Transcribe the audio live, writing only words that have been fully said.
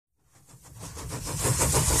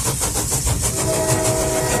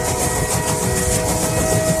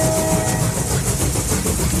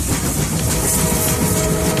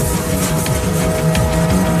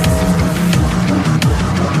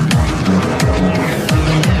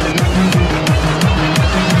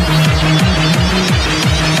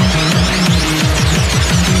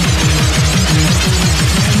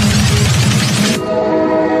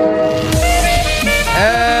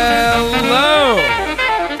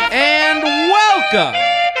Welcome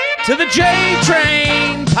to the J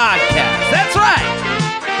Train Podcast. That's right.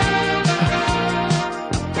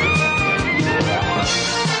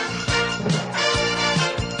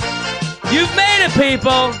 You've made it,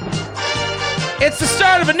 people. It's the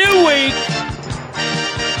start of a new week.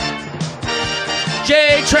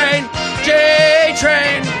 J Train, J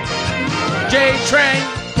Train, J Train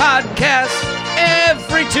Podcast.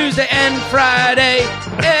 Every Tuesday and Friday.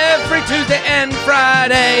 Every Tuesday and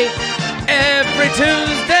Friday. Every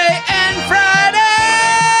Tuesday and Friday.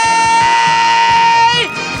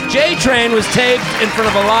 J Train was taped in front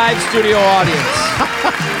of a live studio audience.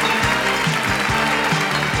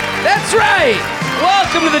 That's right.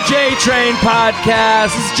 Welcome to the J Train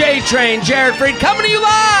Podcast. This is J Train, Jared Freed, coming to you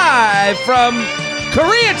live from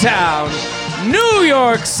Koreatown, New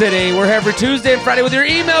York City. We're here every Tuesday and Friday with your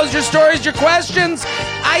emails, your stories, your questions.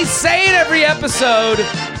 I say it every episode.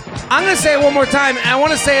 I'm going to say it one more time, and I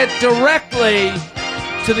want to say it directly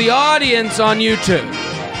to the audience on YouTube.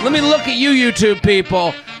 Let me look at you, YouTube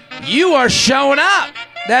people. You are showing up.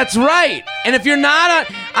 That's right. And if you're not,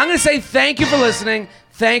 I'm going to say thank you for listening.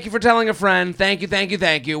 Thank you for telling a friend. Thank you, thank you,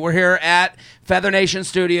 thank you. We're here at Feather Nation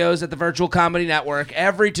Studios at the Virtual Comedy Network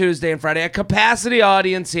every Tuesday and Friday. A capacity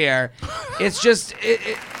audience here. It's just,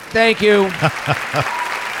 thank you.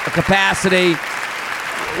 A capacity.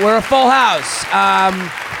 We're a full house.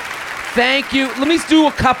 Thank you. Let me do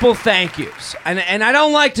a couple thank yous. And I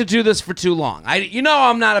don't like to do this for too long.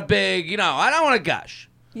 I'm not a big, I don't want to gush.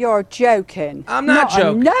 You're joking. I'm not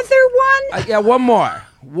joking. Another one? Yeah, one more.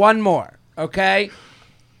 One more. Okay?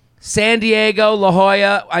 San Diego, La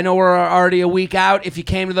Jolla. I know we're already a week out. If you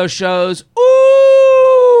came to those shows,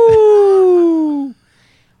 ooh!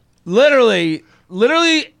 Literally,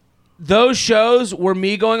 those shows were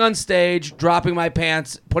me going on stage, dropping my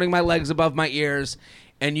pants, putting my legs above my ears,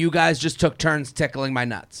 and you guys just took turns tickling my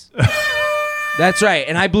nuts. That's right.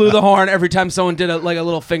 And I blew the horn every time someone did a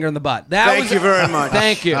little finger in the butt. Thank you very much.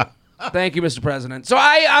 Thank you. Thank you, Mr. President. So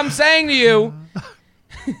I'm saying to you,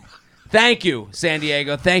 thank you, San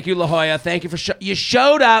Diego. Thank you, La Jolla. Thank you for you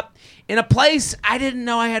showed up in a place I didn't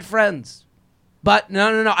know I had friends. But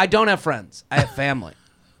no. I don't have friends. I have family.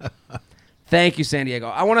 Thank you, San Diego.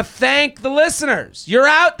 I want to thank the listeners. You're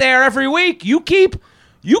out there every week. You keep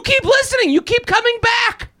listening. You keep coming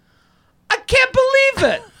back. I can't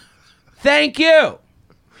believe it. Thank you.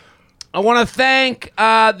 I want to thank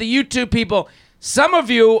the YouTube people. Some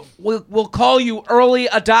of you will call you early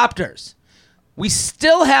adopters. We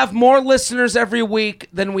still have more listeners every week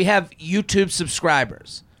than we have YouTube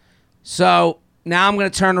subscribers. So now I'm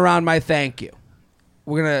going to turn around my thank you.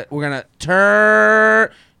 We're gonna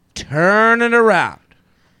turn it around.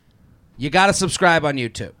 You got to subscribe on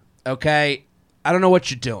YouTube, okay? I don't know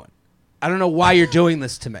what you're doing. I don't know why you're doing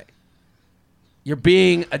this to me. You're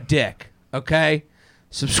being a dick, okay?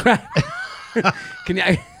 Subscribe.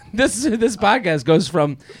 This podcast goes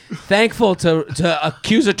from thankful to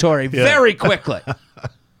accusatory very quickly.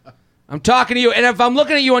 I'm talking to you, and if I'm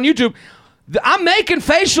looking at you on YouTube, I'm making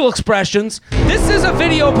facial expressions. This is a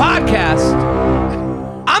video podcast.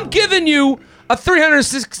 I'm giving you a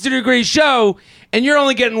 360-degree show, and you're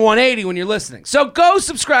only getting 180 when you're listening. So go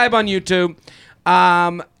subscribe on YouTube.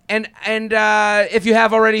 And if you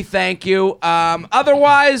have already, thank you.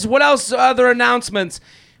 Otherwise, what else? Other announcements?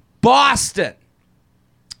 Boston.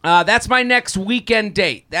 That's my next weekend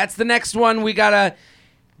date. That's the next one.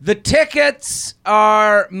 The tickets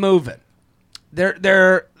are moving.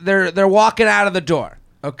 They're walking out of the door.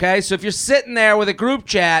 Okay, so if you're sitting there with a group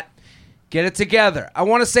chat, get it together. I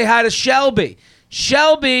want to say hi to Shelby.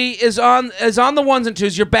 Shelby is on the ones and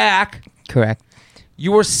twos. You're back. Correct.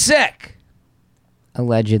 You were sick.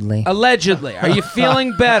 Allegedly. Are you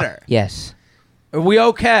feeling better? Yes. Are we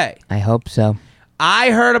okay? I hope so.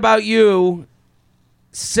 I heard about you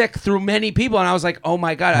sick through many people, and I was like, oh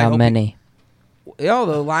my God. How many? The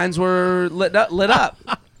lines were lit up.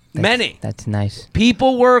 Many. That's nice.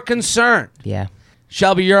 People were concerned. Yeah.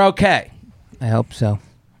 Shelby, you're okay. I hope so.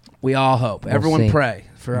 We all hope. We'll Everyone see. pray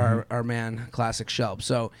for our man, Classic Shelby.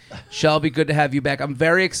 So, Shelby, good to have you back. I'm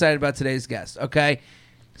very excited about today's guest, okay?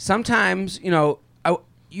 Sometimes,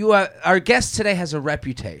 our guest today has a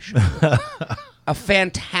reputation. A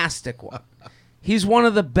fantastic one. He's one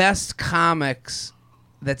of the best comics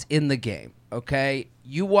that's in the game, okay?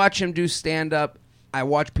 You watch him do stand-up. I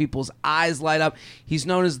watch people's eyes light up. He's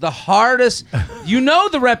known as the hardest. You know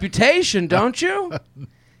the reputation, don't you?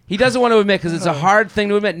 He doesn't want to admit because it's a hard thing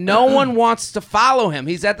to admit. No one wants to follow him.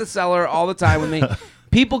 He's at the Cellar all the time with me.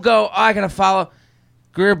 People go, I got to follow.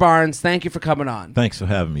 Greer Barnes, thank you for coming on. Thanks for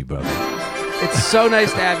having me, brother. It's so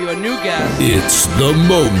nice to have you, a new guest. It's the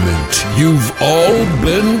moment you've all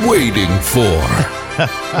been waiting for.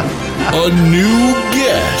 A new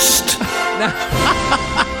guest.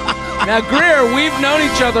 Now, Greer, we've known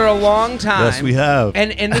each other a long time. Yes, we have.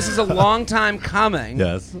 And this is a long time coming.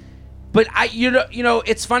 Yes. But you know,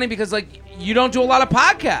 it's funny because like you don't do a lot of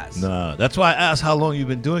podcasts. No, that's why I asked how long you've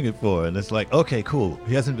been doing it for, and it's like, okay, cool.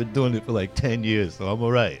 He hasn't been doing it for like 10 years, so I'm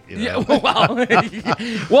all right. You know?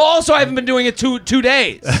 Yeah, well, also I haven't been doing it two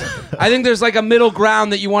days. I think there's like a middle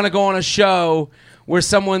ground that you want to go on a show where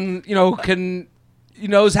someone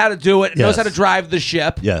knows how to do it, knows Yes. how to drive the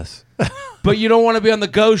ship. Yes. But you don't want to be on the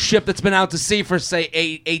ghost ship that's been out to sea for, say,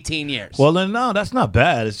 18 years. Well, then, no, that's not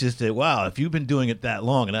bad. It's just that, wow, if you've been doing it that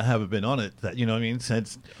long and I haven't been on it, you know what I mean,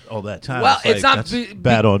 since all that time, Well, it's not that's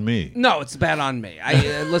bad on me. No, it's bad on me.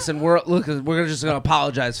 Listen, we're just going to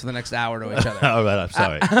apologize for the next hour to each other. All right, I'm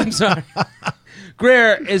sorry. I'm sorry.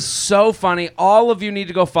 Greer is so funny. All of you need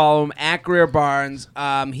to go follow him at Greer Barnes.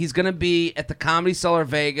 He's going to be at the Comedy Cellar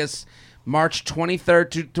Vegas March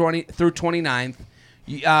 23rd through 29th.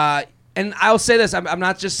 And I'll say this. I'm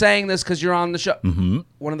not just saying this because you're on the show. Mm-hmm.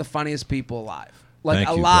 One of the funniest people alive. Like, Thank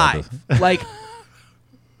you, alive. brother. Like,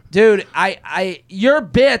 dude, your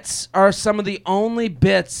bits are some of the only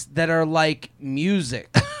bits that are like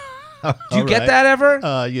music. Do you get that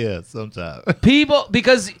ever? Yeah, sometimes. People,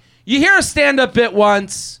 because you hear a stand-up bit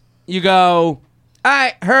once, you go, all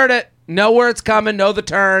right, heard it, know where it's coming, know the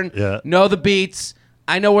turn, know the beats,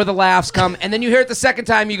 I know where the laughs come, and then you hear it the second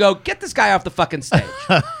time, you go, get this guy off the fucking stage.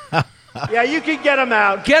 Yeah, you can get him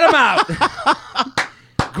out. Get him out.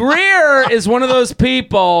 Greer is one of those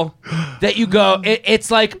people that you go,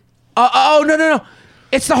 it's like, oh, no.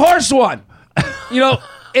 It's the horse one.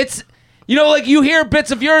 Like you hear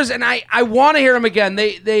bits of yours, and I want to hear them again.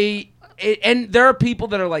 And there are people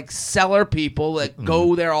that are like cellar people that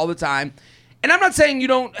go there all the time. And I'm not saying you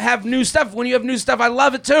don't have new stuff. When you have new stuff, I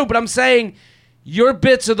love it too. But I'm saying your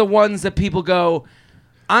bits are the ones that people go,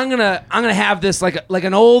 I'm gonna have this like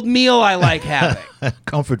an old meal I like having.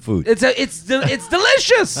 Comfort food. It's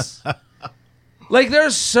delicious. Like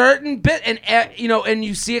there's certain bit, and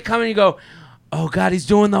you see it coming, you go, oh God, he's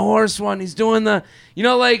doing the horse one. He's doing the,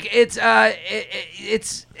 like I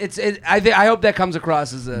hope that comes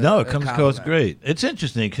across as No, it comes across compliment. great. It's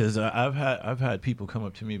interesting because I've had people come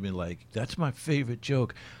up to me and be like, "That's my favorite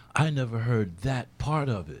joke. I never heard that part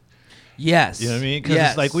of it." Yes, You know what I mean? Because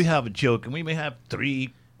yes. it's like we have a joke and we may have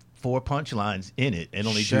 3-4 punchlines in it and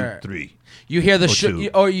only Sure. do 3. You hear the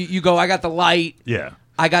Or 2. you go, I got the light. Yeah.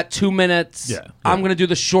 I got 2 minutes. Yeah. I'm going to do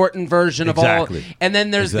the shortened version Exactly. of all. And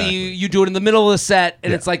then there's Exactly. you do it in the middle of the set,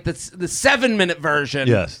 and Yeah. it's like the 7-minute version.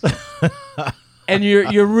 Yes. And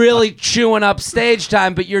you're really chewing up stage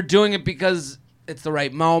time, but you're doing it because it's the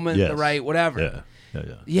right moment, Yes. the right whatever. Yeah.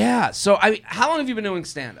 Yeah. So how long have you been doing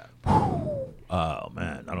stand-up? Oh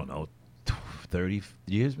man, I don't know. 30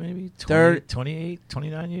 years maybe? 28,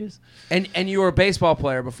 29 years? And you were a baseball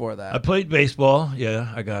player before that. I played baseball. Yeah,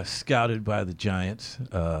 I got scouted by the Giants,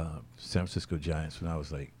 San Francisco Giants, when I was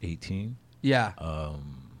like 18. Yeah.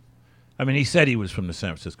 I mean, he said he was from the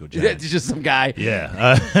San Francisco Giants. Just some guy.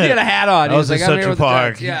 Yeah. He had a hat on. I He was like, in I'm here Central with the Park.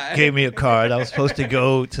 Giants. He Yeah. gave me a card. I was supposed to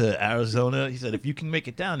go to Arizona. He said, if you can make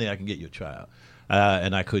it down there, I can get you a tryout.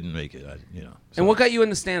 And I couldn't make it. And what got you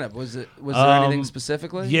into stand-up? Was there anything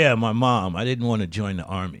specifically? Yeah, my mom. I didn't want to join the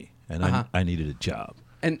Army, and Uh-huh. I needed a job.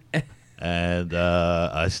 And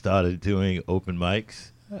I started doing open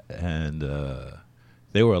mics, and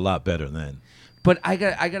they were a lot better then. But I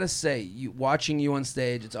gotta say, watching you on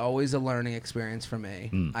stage, it's always a learning experience for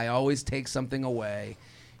me. I always take something away.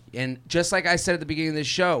 And just like I said at the beginning of this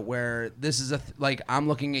show, where this is I'm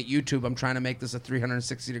looking at YouTube, I'm trying to make this a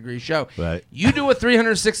 360-degree show. Right. You do a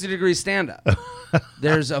 360-degree stand-up.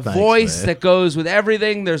 There's a Thanks, voice man. that goes with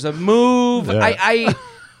everything. There's a move. Yeah.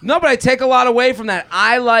 No, but I take a lot away from that.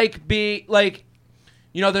 I like being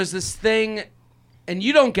there's this thing, and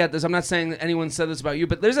you don't get this. I'm not saying that anyone said this about you,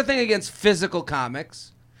 but there's a thing against physical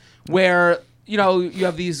comics, where you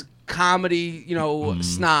have these comedy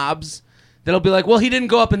snobs that'll be like, well, he didn't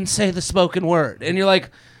go up and say the spoken word, and you're like,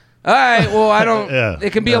 all right, well, I don't. Yeah,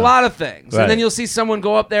 it can be yeah. a lot of things, Right. and then you'll see someone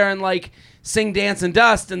go up there and like sing Dance and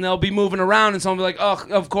Dust, and they'll be moving around, and someone will be like,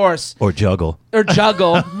 oh, of course. Or juggle. Or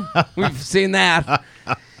juggle. We've seen that.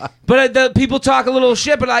 But the people talk a little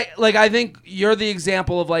shit, but I think you're the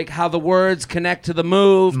example of like how the words connect to the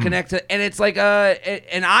move, connect to, and it's like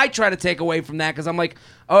and I try to take away from that because I'm like,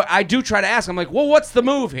 oh, I do try to ask. I'm like, well, what's the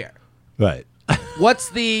move here? Right. What's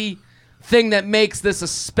the thing that makes this a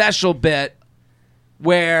special bit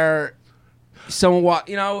where someone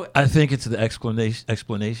I think it's the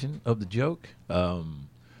explanation of the joke.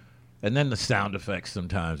 And then the sound effects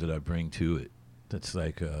sometimes that I bring to it. That's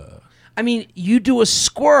like I mean, you do a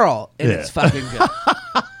squirrel and Yeah. it's fucking good.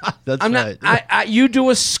 that's I'm right. not. You do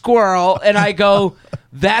a squirrel, and I go,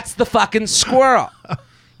 "That's the fucking squirrel."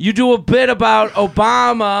 You do a bit about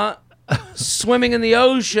Obama swimming in the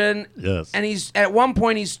ocean, Yes. and he's at one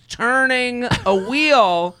point he's turning a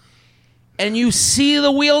wheel, and you see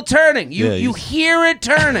the wheel turning. You Yeah, you he's- hear it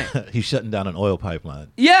turning. He's shutting down an oil pipeline.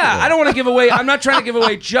 Yeah, I don't want to give away. I'm not trying to give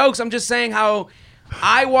away jokes. I'm just saying how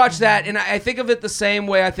I watch that, and I think of it the same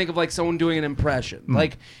way I think of like someone doing an impression.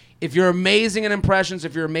 Like, if you're amazing at impressions,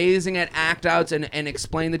 if you're amazing at act outs and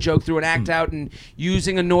explain the joke through an act out and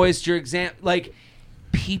using a noise to your exam, like,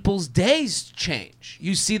 people's days change.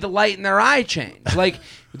 You see the light in their eye change. Like,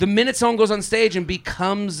 the minute someone goes on stage and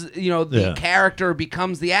becomes, the Yeah. character,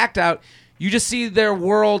 becomes the act out, you just see their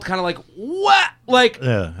world kind of like, what? Like,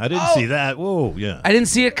 Yeah, I didn't Oh. see that. Whoa, yeah. I didn't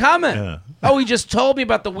see it coming. Yeah. Oh, he just told me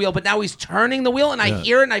about the wheel, but now he's turning the wheel, and I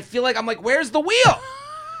hear it, and I feel like I'm like, where's the wheel?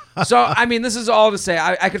 So, I mean, this is all to say,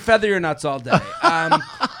 I could feather your nuts all day.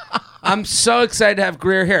 I'm so excited to have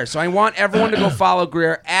Greer here. So I want everyone to go follow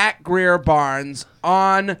Greer at Greer Barnes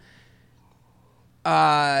on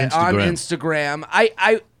Instagram.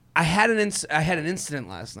 I had an incident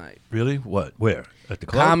last night. Really? What? Where? At the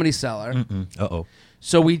club? Comedy Cellar. Uh-oh.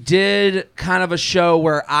 So we did kind of a show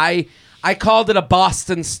where I called it a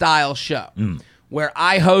Boston style show where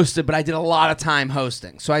I hosted, but I did a lot of time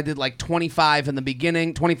hosting. So I did like 25 in the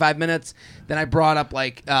beginning, 25 minutes. Then I brought up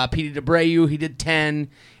like Petey DeBreu, he did 10.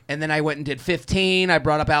 And then I went and did 15. I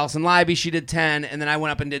brought up Allison Libby, she did 10. And then I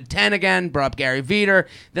went up and did 10 again, brought up Gary Veter.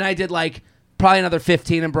 Then I did like probably another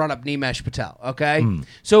 15 and brought up Nimesh Patel, okay?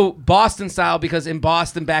 So Boston style, because in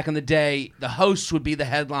Boston back in the day, the host would be the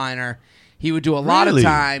headliner. He would do a lot of Really?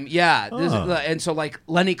 time. Yeah. And so like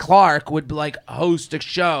Lenny Clark would like host a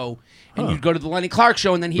show, and you'd go to the Lenny Clark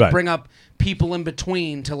show, and then he'd Right. bring up people in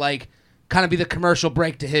between to like kind of be the commercial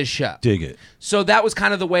break to his show. Dig it. So that was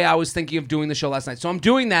kind of the way I was thinking of doing the show last night. So I'm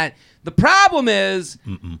doing that. The problem is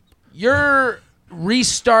you're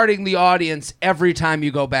restarting the audience every time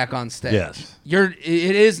you go back on stage. Yes.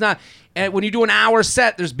 It is not. And when you do an hour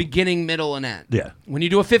set, there's beginning, middle, and end. Yeah. When you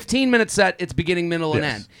do a 15-minute set, it's beginning, middle, and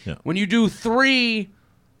Yes. end. Yeah. When you do 3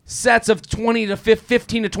 sets of 15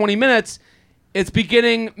 to 20 minutes, it's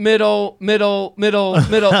beginning, middle. There's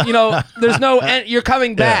no end. You're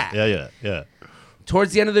coming back. Yeah.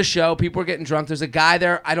 Towards the end of the show, people were getting drunk. There's a guy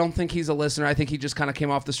there. I don't think he's a listener. I think he just kind of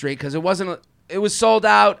came off the street because it was sold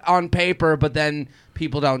out on paper, but then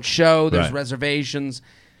people don't show. There's Right. reservations.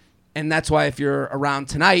 And that's why if you're around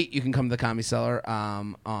tonight, you can come to the Comedy Cellar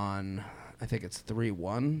on, I think it's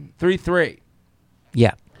 3-3,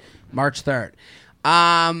 Yeah. March 3rd.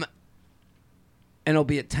 And it'll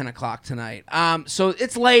be at 10 o'clock tonight. So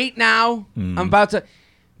it's late now. I'm about to...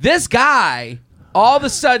 This guy, all of a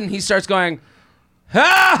sudden, he starts going,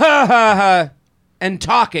 ha, ha, ha, ha, and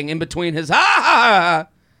talking in between his ha, ha, ha.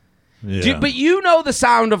 Yeah. But you know the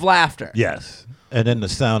sound of laughter. Yes. And then the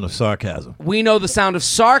sound of sarcasm. We know the sound of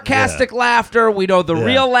sarcastic laughter. We know the Yeah.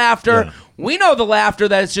 real laughter. Yeah. We know the laughter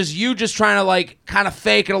that it's just you just trying to like kind of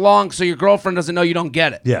fake it along so your girlfriend doesn't know you don't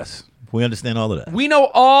get it. Yes. We understand all of that. We know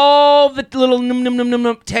all the little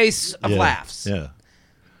num tastes of Yeah. laughs. Yeah.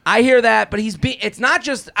 I hear that, but it's not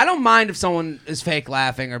just, I don't mind if someone is fake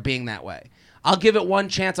laughing or being that way. I'll give it one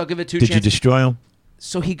chance. I'll give it two Did you chances. destroy him?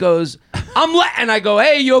 So he goes, and I go,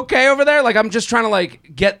 hey, you okay over there? Like, I'm just trying to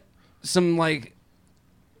like get some like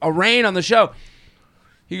a rein on the show.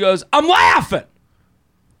 He goes, I'm laughing.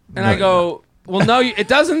 And I go, well, no, it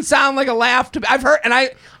doesn't sound like a laugh to me. I've heard, and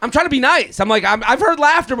I'm trying to be nice. I'm like, I've heard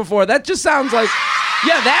laughter before. That just sounds like,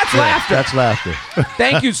 yeah, that's laughter. That's laughter.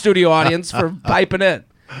 Thank you, studio audience, for piping in.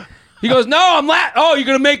 He goes, no, I'm laughing. Oh, you're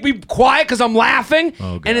going to make me quiet because I'm laughing?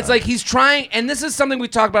 Oh, God. And it's like he's trying, and this is something we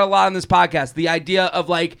talk about a lot on this podcast, the idea of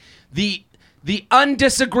like the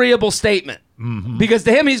undisagreeable statement. Mm-hmm. Because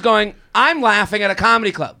to him, he's going, I'm laughing at a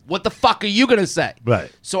comedy club. What the fuck are you going to say?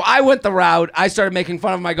 Right. So I went the route. I started making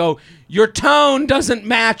fun of him. I go, your tone doesn't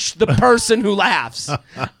match the person who laughs.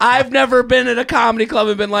 I've never been at a comedy club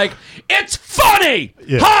and been like, it's funny.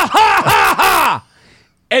 Yeah. Ha, ha, ha, ha.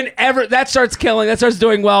 And that starts killing. That starts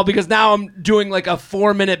doing well because now I'm doing like a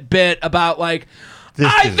 4-minute bit about like,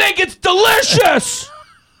 I think it's delicious.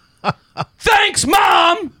 Thanks,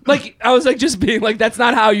 Mom. Like, I was like just being like, that's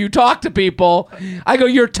not how you talk to people. I go,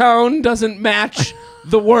 your tone doesn't match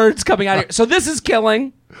the words coming out of here. So this is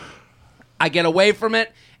killing. I get away from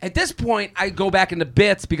it. At this point, I go back into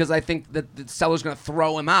bits because I think that the seller's going to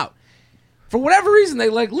throw him out. For whatever reason, they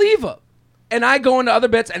like leave him. And I go into other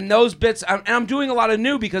bits, and those bits, and I'm doing a lot of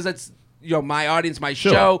new because it's, my audience, my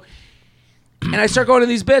show. and I start going to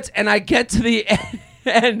these bits, and I get to the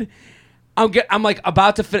end. I'm like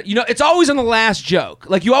about to finish. You know, it's always on the last joke.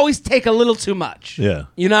 Like you always take a little too much. Yeah.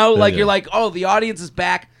 You know, like yeah. You're like, oh, the audience is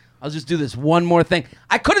back. I'll just do this one more thing.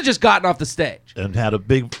 I could have just gotten off the stage. And had a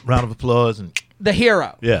big round of applause. And the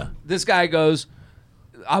hero. Yeah. This guy goes,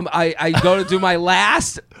 I go to do my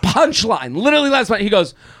last punchline. Literally last punchline. He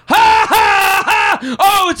goes, ha, ha, ha.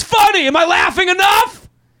 Oh, it's funny. Am I laughing enough?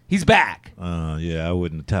 He's back. Yeah, I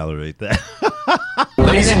wouldn't tolerate that.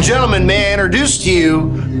 Ladies and gentlemen, may I introduce to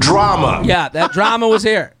you drama. Yeah, that drama was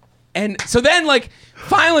here. And so then, like,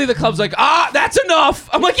 finally the club's like, that's enough.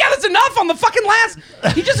 I'm like, yeah, that's enough on the fucking last.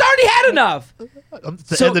 He just already had enough.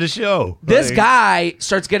 It's the end of the show. This Like, guy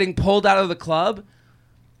starts getting pulled out of the club.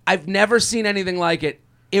 I've never seen anything like it.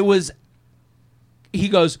 He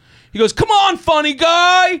goes, come on, funny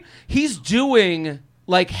guy. He's doing,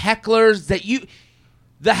 like, hecklers that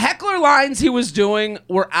the heckler lines he was doing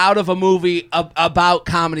were out of a movie about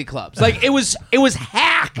comedy clubs. Like it was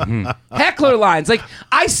hack heckler lines. Like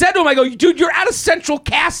I said to him, I go, dude, you're out of central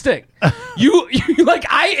casting. You like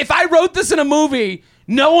if I wrote this in a movie,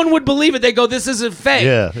 no one would believe it. They go, this isn't fake.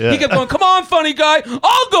 Yeah. He kept going, come on, funny guy,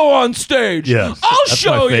 I'll go on stage. Yes, I'll that's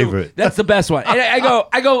show my you. favorite. That's the best one. And I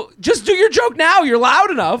go, just do your joke now. You're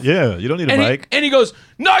loud enough. Yeah, you don't need a mic. And he goes,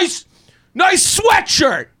 nice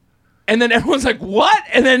sweatshirt. And then everyone's like, what?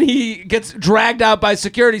 And then he gets dragged out by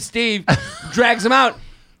security. Steve drags him out.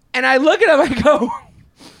 And I look at him, I go,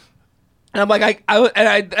 and I'm like,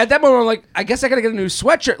 at that moment, I'm like, I guess I got to get a new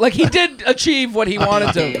sweatshirt. Like, he did achieve what he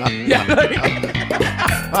wanted to. Yeah.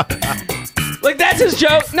 Like, that's his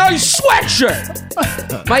joke. No,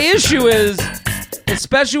 sweatshirt. My issue is,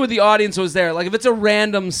 especially with the audience who was there, like, if it's a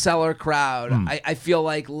random seller crowd, I feel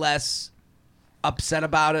like less upset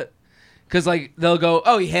about it. Because, like, they'll go,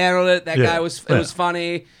 oh, he handled it. That guy was, it was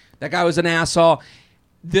funny. That guy was an asshole.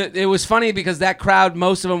 It was funny because that crowd,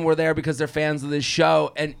 most of them were there because they're fans of this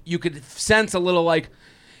show. And you could sense a little, like,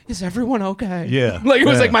 is everyone okay? Yeah. Like, it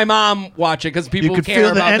was like my mom watching because people could care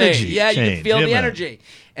feel the about energy me. Yeah, you change. could feel Yeah, the man. energy.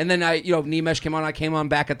 And then Nimesh came on. I came on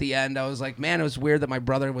back at the end. I was like, man, it was weird that my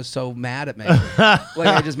brother was so mad at me. Like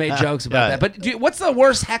I just made jokes about that. But what's the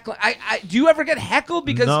worst heckle? Do you ever get heckled?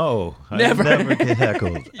 Because no, never. I never get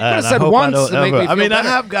heckled. You could have said once to make me feel better. I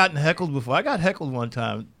have gotten heckled before. I got heckled one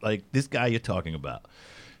time, like this guy you're talking about.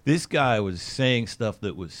 This guy was saying stuff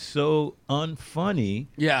that was so unfunny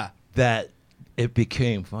that it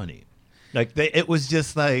became funny. Like it was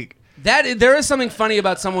just like. There is something funny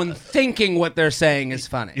about someone thinking what they're saying is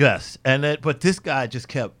funny. Yes, but this guy just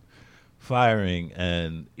kept firing,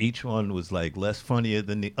 and each one was like less funnier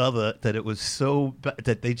than the other. That it was so bad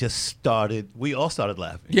that they just started. We all started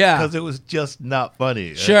laughing. Yeah, because it was just not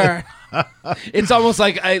funny. Sure, it's almost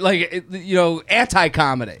like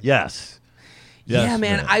anti-comedy. Yes. Yeah,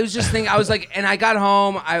 man. I was just thinking. I was like, and I got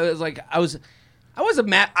home. I wasn't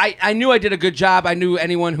mad. I knew I did a good job. I knew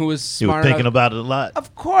anyone who was smart. You were thinking about it a lot.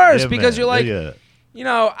 Of course, Yeah, because man. you're like, Yeah. you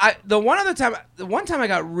know, the one time I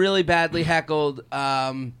got really badly heckled,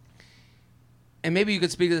 and maybe you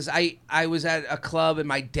could speak to this. I was at a club and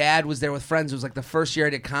my dad was there with friends. It was like the first year I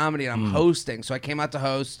did comedy and I'm hosting. So I came out to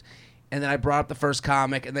host and then I brought up the first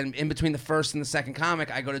comic and then in between the first and the second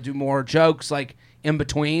comic, I go to do more jokes like in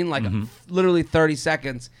between, like literally 30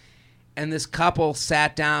 seconds. And this couple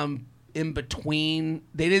sat down in between.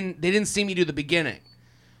 They didn't see me do the beginning.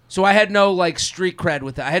 So I had no like street cred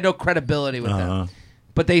with it. I had no credibility with them.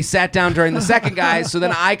 But they sat down during the second guy. So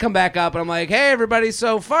then I come back up and I'm like, hey, everybody,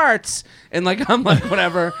 so farts. And like, I'm like,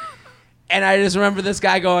 whatever. And I just remember this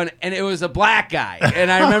guy going, and it was a black guy.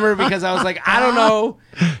 And I remember because I was like, I don't know.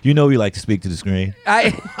 You know we like to speak to the screen.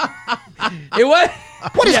 It was.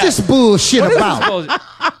 What is this bullshit about?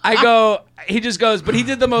 I go, he just goes, but he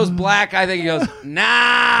did the most black. I think he goes,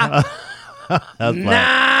 nah.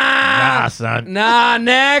 Nah, son. Nah,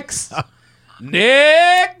 next.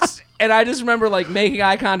 And I just remember like making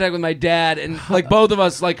eye contact with my dad and like both of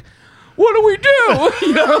us like, what do we do?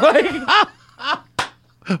 You know, like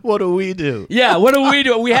what do we do? Yeah, what do we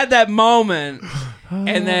do? We had that moment.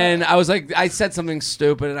 And then I was like, I said something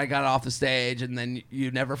stupid and I got off the stage and then you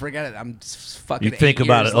never forget it. I'm fucking You think 8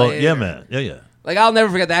 about years it. Oh, later. yeah, man. Yeah. Like, I'll never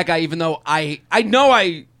forget that guy, even though I know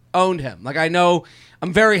I owned him. Like, I know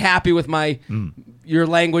I'm very happy with my your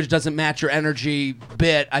language doesn't match your energy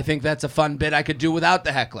bit. I think that's a fun bit I could do without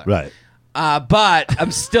the heckler. Right. But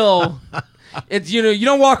I'm still... It's, you know, you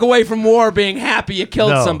don't walk away from war being happy you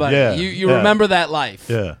killed somebody. Yeah, You remember that life.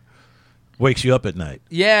 Yeah. Wakes you up at night.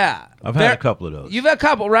 Yeah. I've had a couple of those. You've had a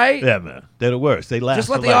couple, right? Yeah, man. They're the worst. They last Just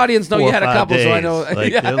let for the like audience know 4 you had or a 5 couple so I days. know.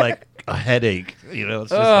 Like, they're like a headache. You know,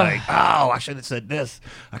 it's just like, oh, I should have said this.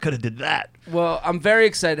 I could have did that. Well, I'm very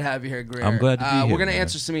excited to have you here, Greer. I'm glad to be here. We're going to man.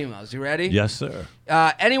 answer some emails. You ready? Yes, sir.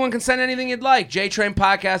 Anyone can send anything you'd like.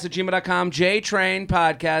 JTrainPodcast@gmail.com.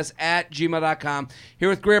 JTrainPodcast@gmail.com. Here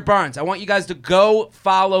with Greer Barnes. I want you guys to go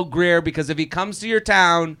follow Greer because if he comes to your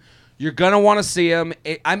town, you're going to want to see him.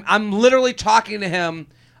 I'm literally talking to him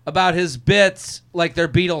about his bits like they're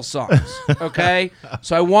Beatles songs, okay?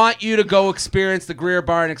 So I want you to go experience the Greer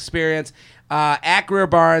Barnes experience at Greer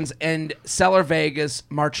Barnes and Cellar Vegas,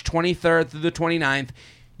 March 23rd through the 29th.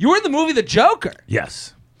 You were in the movie The Joker.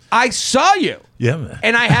 Yes. I saw you. Yeah, man.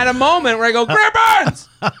 And I had a moment where I go, Greer Barnes!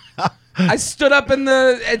 I stood up in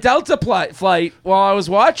the Delta flight while I was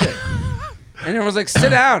watching. And everyone was like, sit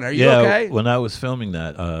down. Are you okay? When I was filming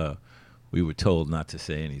that, we were told not to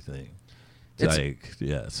say anything.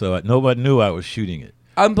 So nobody knew I was shooting it.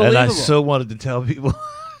 Unbelievable. And I so wanted to tell people.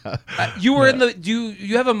 You were in the. Do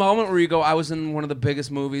you have a moment where you go, I was in one of the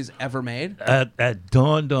biggest movies ever made? It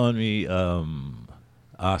dawned on me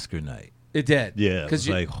Oscar night. It did. Yeah. It was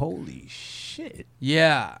like, holy shit.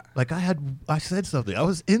 Yeah. Like I said something. I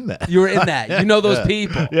was in that. You were in that. You know those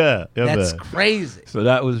people. Yeah. That's man. crazy. So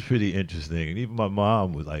that was pretty interesting. And even my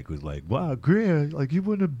mom was like, wow, Greer, like you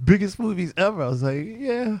one of the biggest movies ever. I was like,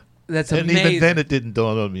 yeah. That's and amazing. even then, it didn't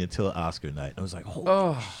dawn on me until Oscar night. I was like,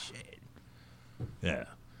 holy shit. Yeah.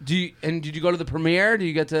 Did you go to the premiere? Do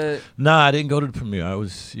you get to? Nah, I didn't go to the premiere. I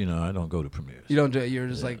was, I don't go to premieres. You don't do it. You're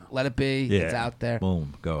just like, let it be. Yeah. It's out there.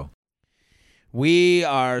 Boom, go. We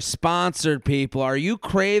are sponsored, people. Are you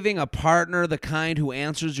craving a partner, the kind who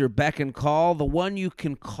answers your beck and call, the one you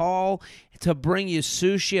can call to bring you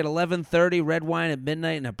sushi at 11:30, red wine at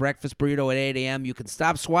midnight, and a breakfast burrito at 8 a.m.? You can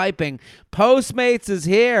stop swiping. Postmates is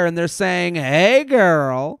here, and they're saying, hey,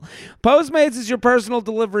 girl. Postmates is your personal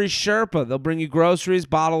delivery Sherpa. They'll bring you groceries,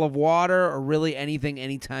 bottle of water, or really anything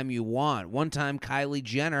anytime you want. One time, Kylie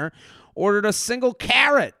Jenner ordered a single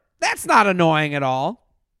carrot. That's not annoying at all.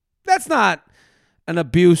 That's not an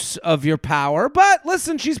abuse of your power. But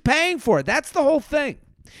listen, she's paying for it. That's the whole thing.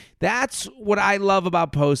 That's what I love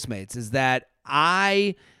about Postmates is that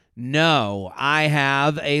I know I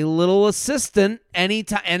have a little assistant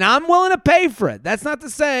anytime, and I'm willing to pay for it. That's not to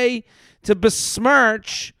say to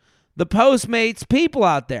besmirch the Postmates people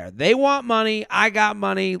out there. They want money. I got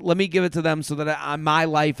money. Let me give it to them so that my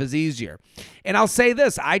life is easier. And I'll say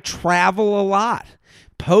this. I travel a lot.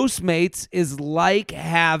 Postmates is like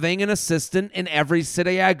having an assistant in every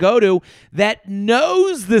city I go to that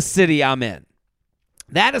knows the city I'm in.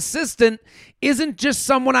 That assistant isn't just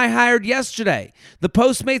someone I hired yesterday. The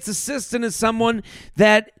Postmates assistant is someone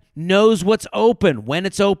that knows what's open, when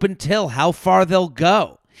it's open till, how far they'll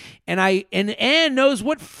go. And knows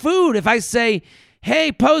what food. If I say,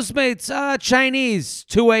 hey, Postmates, Chinese,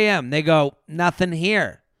 2 a.m., they go, nothing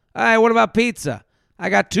here. All right, what about pizza? I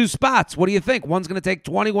got 2 spots. What do you think? One's going to take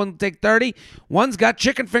 20, one will take 30. One's got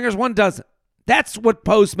chicken fingers, one doesn't. That's what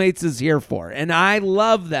Postmates is here for. And I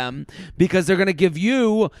love them because they're going to give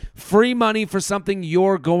you free money for something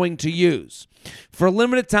you're going to use. For a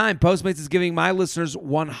limited time, Postmates is giving my listeners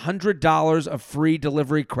 $100 of free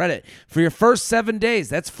delivery credit for your first 7 days.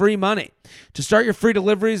 That's free money. To start your free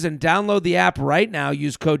deliveries and download the app right now,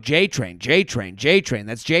 use code JTRAIN, JTRAIN.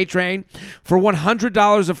 That's JTRAIN for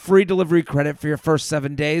 $100 of free delivery credit for your first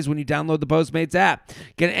 7 days when you download the Postmates app.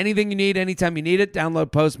 Get anything you need anytime you need it.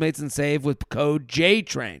 Download Postmates and save with code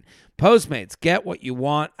JTRAIN. Postmates, get what you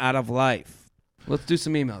want out of life. Let's do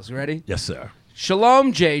some emails. You ready? Yes, sir.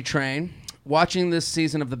 Shalom, JTRAIN. Watching this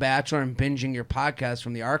season of The Bachelor and binging your podcast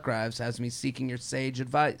from the archives has me seeking your sage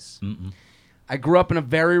advice. I grew up in a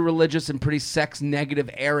very religious and pretty sex-negative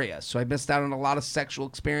area, so I missed out on a lot of sexual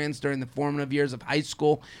experience during the formative years of high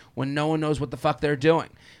school when no one knows what the fuck they're doing.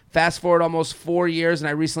 Fast forward almost 4 years, and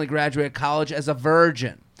I recently graduated college as a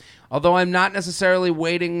virgin. Although I'm not necessarily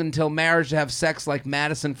waiting until marriage to have sex like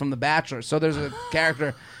Madison from The Bachelor. So there's a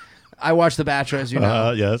character... I watch The Bachelor, as you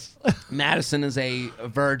know. Yes. Madison is a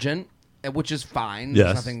virgin, which is fine. Yes.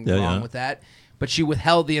 There's nothing wrong with that. But she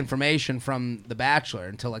withheld the information from The Bachelor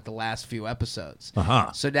until like the last few episodes.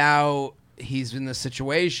 So now he's in this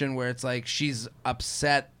situation where it's like she's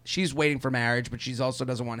upset. She's waiting for marriage, but she also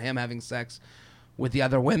doesn't want him having sex with the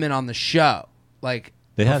other women on the show. Like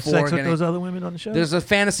they have sex with those other women on the show? There's a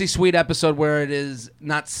Fantasy Suite episode where it is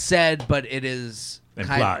not said, but it is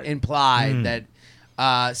implied that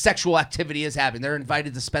sexual activity is happening. They're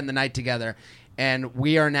invited to spend the night together. And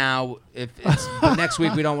we are now, but next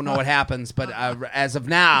week we don't know what happens, but as of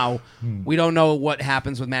now, we don't know what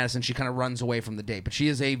happens with Madison. She kind of runs away from the date, but she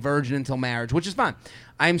is a virgin until marriage, which is fine.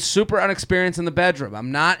 I'm super unexperienced in the bedroom.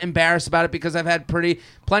 I'm not embarrassed about it because I've had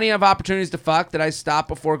plenty of opportunities to fuck that I stopped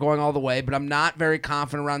before going all the way, but I'm not very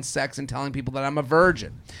confident around sex and telling people that I'm a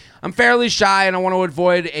virgin. I'm fairly shy, and I want to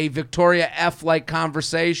avoid a Victoria F-like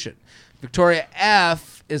conversation. Victoria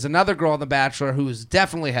F is another girl on The Bachelor who has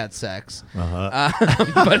definitely had sex. But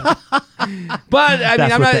I mean,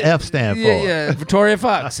 That's I'm what not, the F stand for. Yeah, Victoria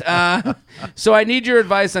fucks. So I need your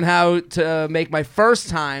advice on how to make my first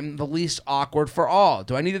time the least awkward for all.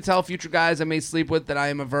 Do I need to tell future guys I may sleep with that I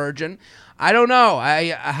am a virgin? I don't know.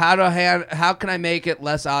 How can I make it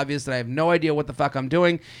less obvious that I have no idea what the fuck I'm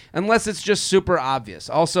doing, unless it's just super obvious?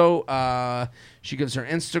 Also, she gives her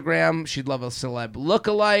Instagram. She'd love a celeb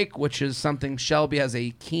lookalike, which is something Shelby has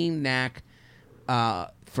a keen knack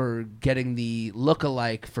for getting the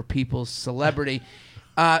lookalike for people's celebrity.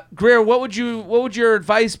 Greer, what would your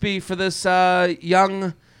advice be for this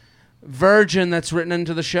young virgin that's written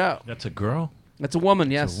into the show? That's a girl? That's a woman,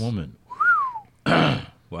 yes. It's a woman.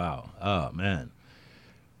 Wow. Oh, man.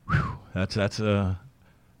 Whew. That's I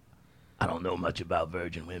don't know much about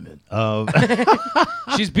virgin women.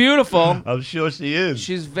 She's beautiful. I'm sure she is.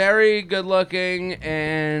 She's very good looking,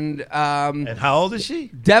 and and how old is she?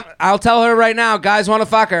 I'll tell her right now, guys want to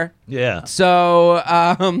fuck her. Yeah. So,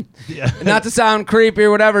 not to sound creepy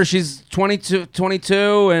or whatever, she's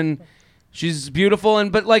 22, and she's beautiful,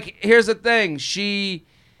 but like, here's the thing,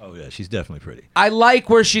 oh yeah, she's definitely pretty. I like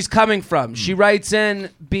where she's coming from. She writes in,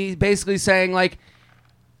 basically saying like,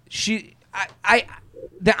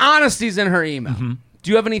 the honesty's in her email. Mm-hmm. Do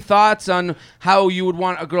you have any thoughts on how you would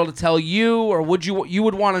want a girl to tell you, or you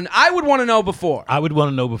would want to? I would want to know before. I would want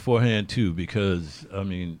to know beforehand too, because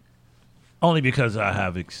only because I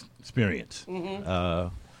have experience. Mm-hmm.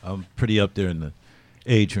 I'm pretty up there in the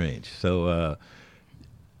age range, so.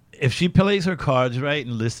 If she plays her cards right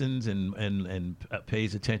and listens and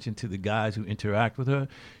pays attention to the guys who interact with her,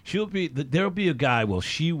 there'll be a guy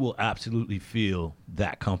she will absolutely feel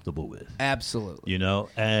that comfortable with. Absolutely.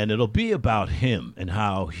 And it'll be about him and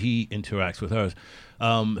how he interacts with her.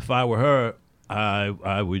 If I were her,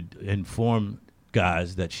 I would inform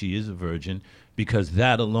guys that she is a virgin, because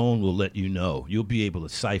that alone will let you know. You'll be able to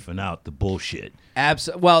siphon out the bullshit.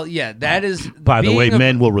 Well, yeah, that is... By the way,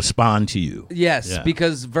 men will respond to you. Yes,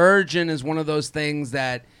 because virgin is one of those things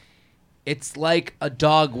that it's like a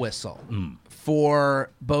dog whistle for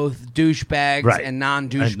both douchebags and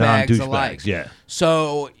non-douchebags alike. Yeah.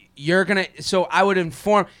 So I would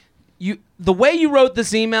inform... The way you wrote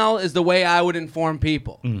this email is the way I would inform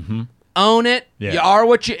people. Mm-hmm. Own it. Yeah. You are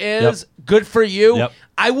what you is. Yep. Good for you. Yep.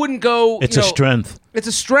 I wouldn't go... It's a strength. It's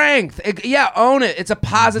a strength. Own it. It's a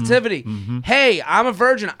positivity. Mm-hmm. Hey, I'm a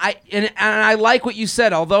virgin. And I like what you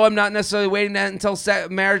said. Although I'm not necessarily waiting until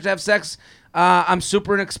marriage to have sex, I'm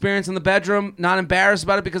super inexperienced in the bedroom. Not embarrassed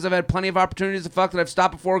about it because I've had plenty of opportunities to fuck that I've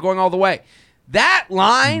stopped before going all the way. That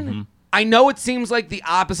line... I know it seems like the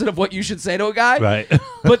opposite of what you should say to a guy. Right.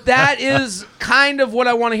 But that is kind of what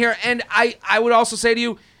I want to hear. And I would also say to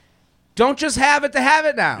you, don't just have it to have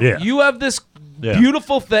it now. Yeah. You have this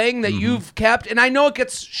beautiful thing that you've kept, and I know it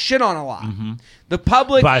gets shit on a lot. Mm-hmm. The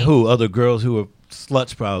public... By who? Other girls who are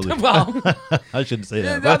sluts, probably. Well... I shouldn't say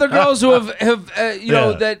that. Other girls who have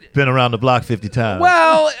know, that... Been around the block 50 times.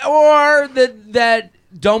 Well, or that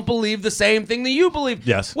don't believe the same thing that you believe.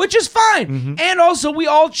 Yes. Which is fine. Mm-hmm. And also, we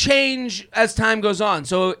all change as time goes on.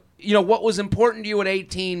 So... what was important to you at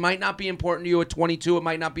 18 might not be important to you at 22. It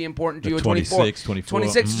might not be important to you at 24. 24.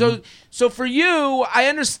 26. Mm-hmm. So for you, I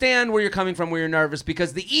understand where you're coming from, where you're nervous,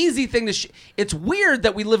 because the easy thing to it's weird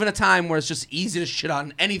that we live in a time where it's just easy to shit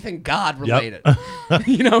on anything God related.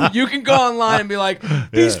 Yep. You can go online and be like,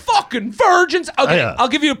 these fucking virgins. Okay, I'll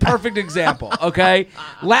give you a perfect example. Okay,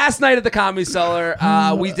 last night at the Comedy Cellar,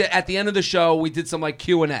 we did at the end of the show we did some like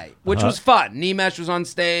Q&A, which was fun. Nimesh was on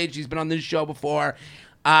stage. He's been on this show before.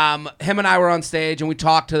 Him and I were on stage, and we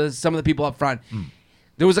talked to some of the people up front.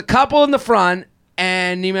 There was a couple in the front,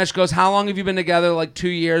 and Nimesh goes, how long have you been together? Like 2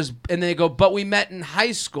 years. And they go, but we met in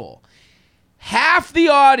high school. Half the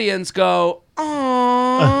audience go,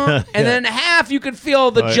 aww. And then half you could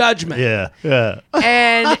feel the judgment. Yeah.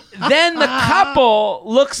 And then the couple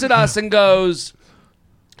looks at us and goes,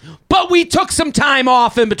 but we took some time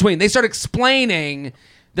off in between. They start explaining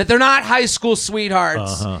that they're not high school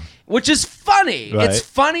sweethearts. Which is funny. Right. It's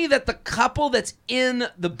funny that the couple that's in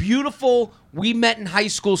the beautiful we met in high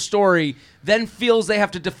school story then feels they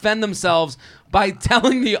have to defend themselves by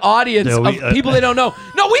telling the audience of people they don't know,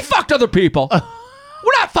 no, we fucked other people. What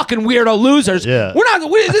we're not fucking weirdo losers. Yeah.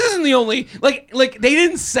 This isn't the only like they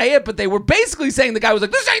didn't say it, but they were basically saying the guy was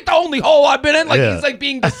like, this ain't the only hole I've been in. Like he's like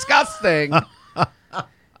being disgusting.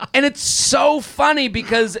 And it's so funny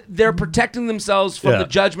because they're protecting themselves from the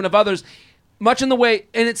judgment of others, much in the way.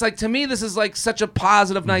 And it's like, to me, this is like such a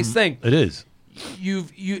positive, nice thing. It is.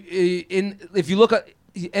 If you look at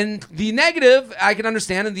and the negative, I can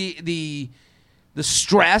understand, and the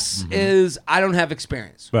stress is I don't have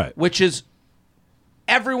experience, right? Which is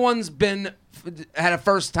everyone's had a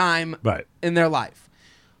first time in their life.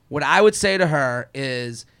 What I would say to her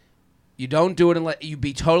is, you don't do it and let you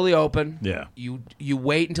be totally open. Yeah. You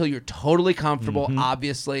wait until you're totally comfortable.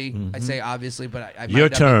 Obviously, I say obviously, but I your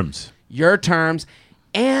terms,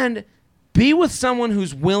 and be with someone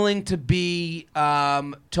who's willing to be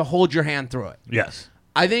to hold your hand through it. Yes.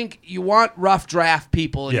 I think you want rough draft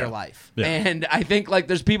people in your life, and I think like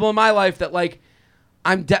there's people in my life that like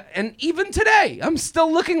and even today I'm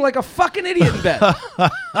still looking like a fucking idiot in bed.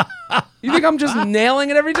 You think I'm just nailing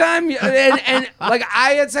it every time? And like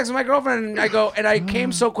I had sex with my girlfriend, and I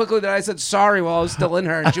came so quickly that I said sorry while I was still in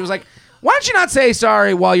her, and she was like, "Why don't you not say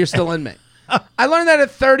sorry while you're still in me?" I learned that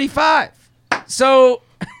at 35. So,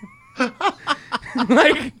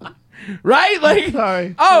 like, right? Like,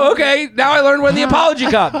 sorry. Oh, okay. Now I learned when the apology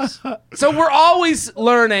comes. So we're always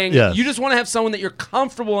learning. Yes. You just want to have someone that you're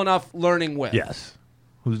comfortable enough learning with. Yes.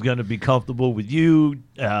 Who's going to be comfortable with you?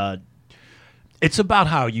 It's about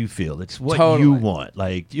how you feel. It's what you want.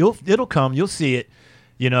 Like it'll come. You'll see it.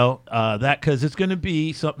 You know that because it's going to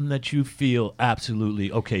be something that you feel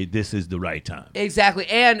absolutely okay. This is the right time. Exactly.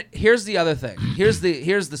 And here's the other thing. Here's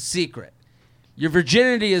the secret. Your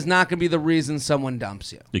virginity is not going to be the reason someone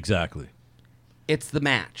dumps you. Exactly. It's the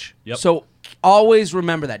match. Yep. So always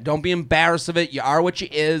remember that. Don't be embarrassed of it. You are what you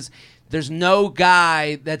is. There's no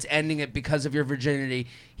guy that's ending it because of your virginity.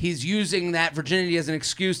 He's using that virginity as an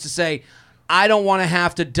excuse to say, I don't want to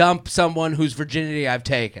have to dump someone whose virginity I've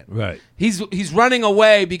taken. Right. He's running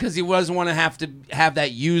away because he doesn't want to have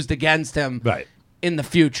that used against him in the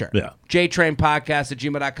future. Yeah.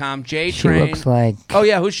 JTrainPodcast@gmail.com. JTrain. She looks like... Oh,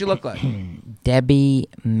 yeah. Who's she look like? Debbie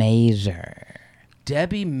Mazur.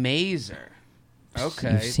 Debbie Mazur.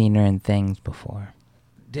 Okay. You've seen her in things before.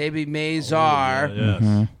 Debbie Mazur.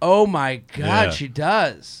 Yes. Oh, my God. Yeah. She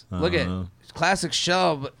does. Look at classic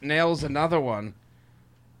Shelb nails another one.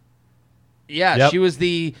 Yeah, she was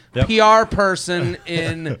the PR person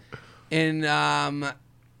in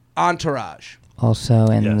Entourage. Also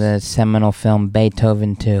in the seminal film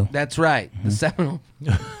Beethoven 2. That's right. The seminal.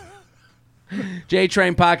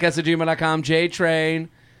 JTrainPodcast@gmail.com.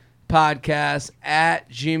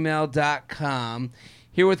 JTrainPodcast@gmail.com.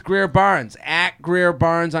 Here with Greer Barnes, @Greer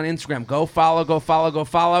Barnes on Instagram. Go follow.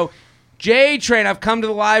 JTrain, I've come to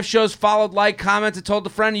the live shows, followed, liked, commented, told a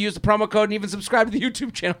friend, used the promo code, and even subscribed to the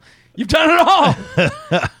YouTube channel. You've done it all.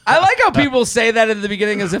 I like how people say that at the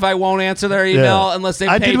beginning as if I won't answer their email unless they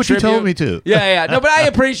pay I did what tribute. you told me to. Yeah. No, but I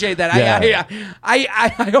appreciate that.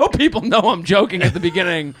 I hope people know I'm joking at the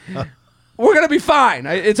beginning. We're going to be fine.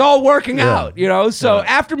 It's all working out, you know? So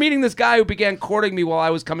after meeting this guy who began courting me while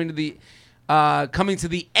I was coming to the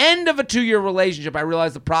end of a 2-year relationship, I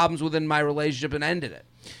realized the problems within my relationship and ended it.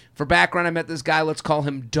 For background, I met this guy. Let's call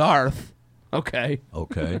him Darth. Okay.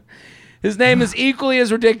 His name is equally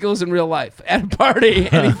as ridiculous in real life. At a party,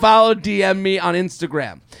 and he DM'd me on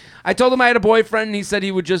Instagram. I told him I had a boyfriend, and he said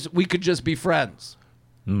we could just be friends.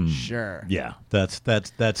 Sure. Yeah, that's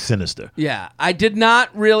sinister. Yeah, I did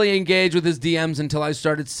not really engage with his DMs until I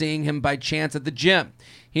started seeing him by chance at the gym.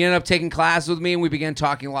 He ended up taking classes with me, and we began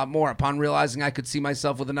talking a lot more. Upon realizing I could see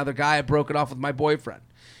myself with another guy, I broke it off with my boyfriend.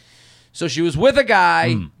 So she was with a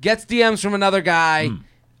guy, gets DMs from another guy.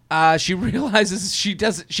 She realizes she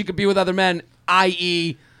could be with other men,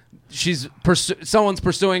 i.e., someone's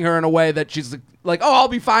pursuing her in a way that she's like, oh, I'll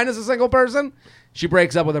be fine as a single person. She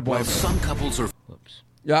breaks up with her boyfriend. Well, some couples are. Whoops.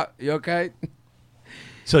 Yeah, you okay?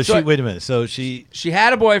 So wait a minute. So she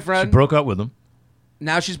had a boyfriend. She broke up with him.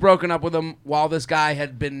 Now she's broken up with him while this guy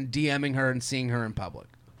had been DMing her and seeing her in public,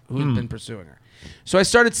 who had been pursuing her. So I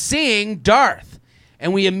started seeing Darth.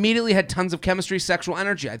 And we immediately had tons of chemistry, sexual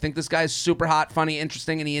energy. I think this guy is super hot, funny,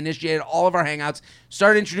 interesting, and he initiated all of our hangouts,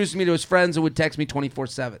 started introducing me to his friends, and would text me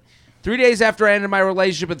 24/7. 3 days after I ended my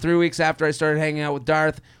relationship and 3 weeks after I started hanging out with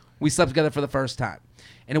Darth, we slept together for the first time.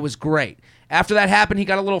 And it was great. After that happened, he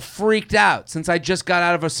got a little freaked out since I just got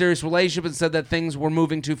out of a serious relationship and said that things were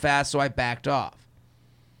moving too fast, so I backed off.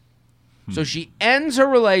 So she ends her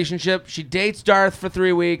relationship. She dates Darth for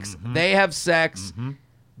 3 weeks. They have sex.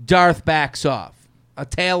 Darth backs off. A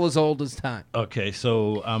tale as old as time. Okay,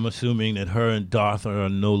 so I'm assuming that her and Darth are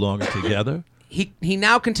no longer together? he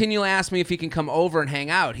now continually asks me if he can come over and hang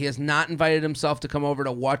out. He has not invited himself to come over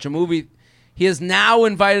to watch a movie. He has now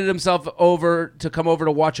invited himself over to come over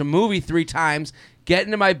to watch a movie 3 times, get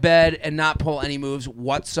into my bed, and not pull any moves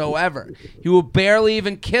whatsoever. He will barely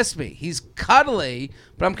even kiss me. He's cuddly,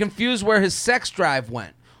 but I'm confused where his sex drive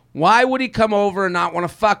went. Why would he come over and not want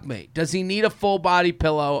to fuck me? Does he need a full body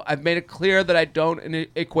pillow? I've made it clear that I don't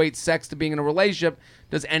equate sex to being in a relationship.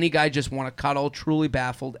 Does any guy just want to cuddle? Truly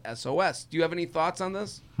baffled, SOS. Do you have any thoughts on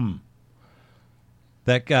this?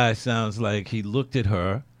 That guy sounds like he looked at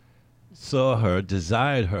her, saw her,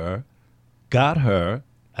 desired her, got her,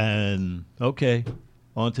 and okay,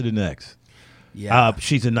 on to the next. Yeah.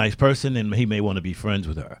 She's a nice person, and he may want to be friends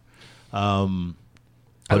with her. I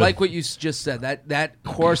like what you just said. That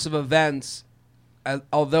course of events,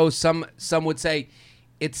 although some would say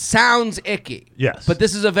it sounds icky. Yes. But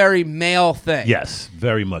this is a very male thing. Yes,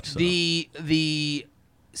 very much so. The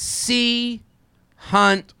see,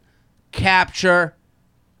 hunt, capture,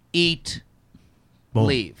 eat, Boom.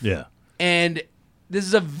 leave. Yeah. And this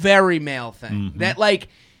is a very male thing that like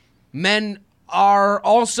men are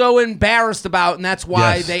also embarrassed about, and that's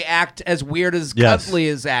why they act as weird as Cuddly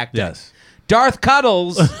is acting. Yes. Darth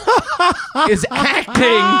Cuddles is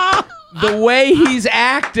acting the way he's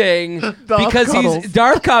acting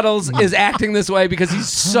Darth Cuddles is acting this way because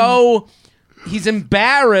he's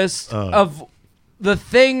embarrassed of the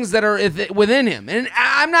things that are within him. And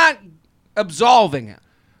I'm not absolving him.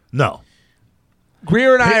 No.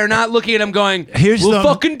 Greer and I are not looking at him going, we'll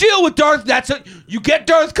fucking deal with Darth. You get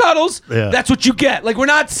Darth Cuddles. Yeah. That's what you get. Like, we're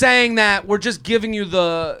not saying that. We're just giving you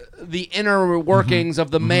the inner workings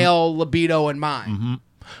of the male libido in mind.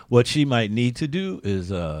 What she might need to do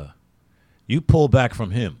is you pull back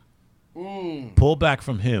from him. Pull back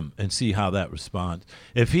from him and see how that responds.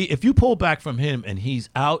 If you pull back from him and he's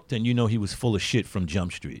out, then you know he was full of shit from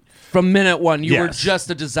Jump Street. From minute one, you were just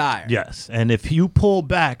a desire. Yes. And if you pull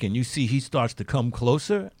back and you see he starts to come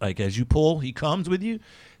closer, like as you pull, he comes with you,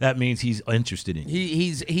 that means he's interested in you.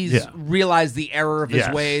 He's realized the error of his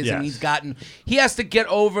ways, and he has to get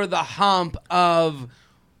over the hump of.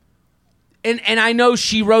 And I know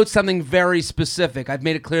she wrote something very specific. I've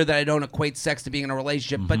made it clear that I don't equate sex to being in a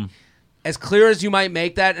relationship, but as clear as you might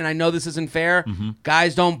make that, and I know this isn't fair,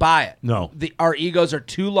 guys don't buy it. No. Our egos are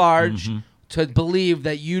too large to believe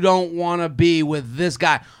that you don't want to be with this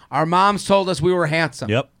guy. Our moms told us we were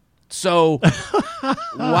handsome. Yep. So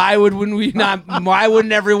why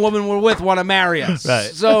wouldn't every woman we're with want to marry us?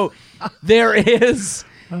 Right. So there is,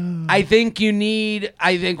 I think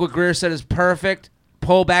what Greer said is perfect.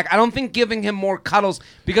 Pull back. I don't think giving him more cuddles,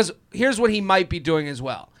 because here's what he might be doing as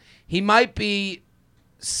well. He might be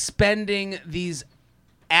spending these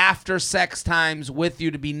after sex times with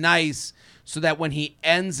you to be nice, so that when he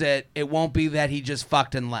ends it, it won't be that he just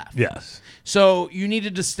fucked and left. Yes. So you need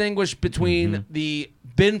to distinguish between the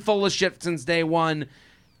been full of shit since day one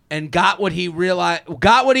and got what he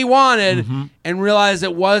wanted and realized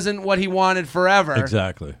it wasn't what he wanted forever.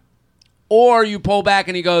 Exactly. Or you pull back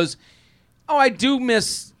and he goes, "Oh, I do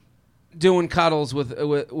miss doing cuddles with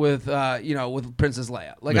Princess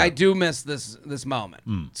Leia. Like, I do miss this moment."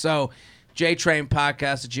 So,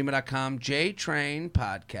 JTrainPodcast@gmail.com,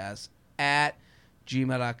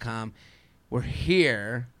 JTrainPodcast@gmail.com. We're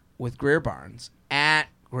here with Greer Barnes at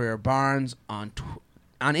Greer Barnes on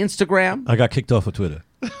Instagram. I got kicked off of Twitter.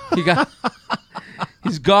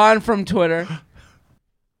 He's gone from Twitter.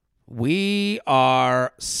 We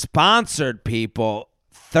are sponsored, people.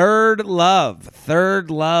 Third Love.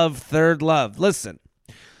 Listen,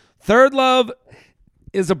 Third Love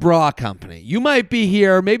is a bra company. You might be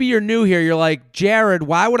here, maybe you're new here. You're like, Jared,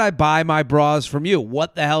 why would I buy my bras from you?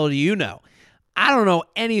 What the hell do you know? I don't know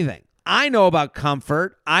anything. I know about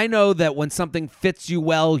comfort. I know that when something fits you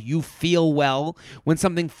well, you feel well. When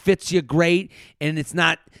something fits you great and it's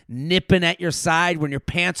not nipping at your side, when your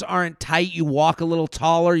pants aren't tight, you walk a little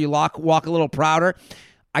taller, you walk a little prouder.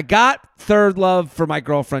 I got Third Love for my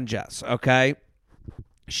girlfriend, Jess, okay?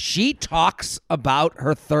 She talks about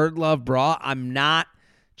her Third Love bra. I'm not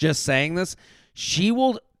just saying this. She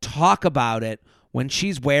will talk about it when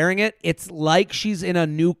she's wearing it. It's like she's in a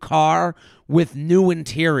new car with new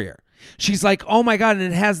interior. She's like, oh my God,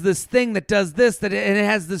 and it has this thing that does this, and it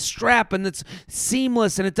has this strap, and it's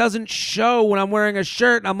seamless, and it doesn't show when I'm wearing a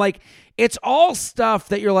shirt. And I'm like, it's all stuff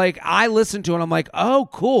that you're like, I listen to, and I'm like, oh,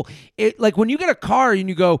 cool. It, like when you get a car and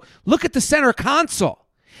you go, look at the center console.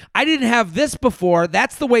 I didn't have this before.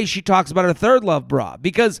 That's the way she talks about her Third Love bra.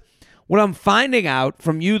 Because what I'm finding out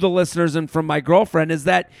from you, the listeners, and from my girlfriend is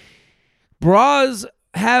that bras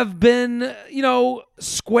have been,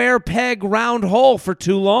 square peg, round hole for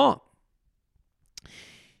too long.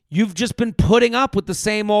 You've just been putting up with the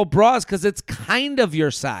same old bras because it's kind of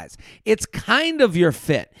your size. It's kind of your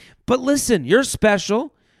fit. But listen, you're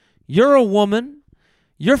special. You're a woman.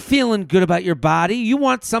 You're feeling good about your body. You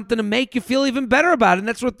want something to make you feel even better about it, and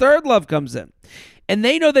that's where Third Love comes in. And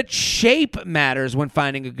they know that shape matters when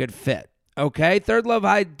finding a good fit. Okay? Third Love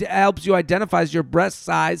helps you identify your breast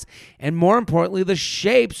size and, more importantly, the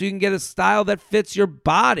shape so you can get a style that fits your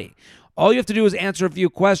body. All you have to do is answer a few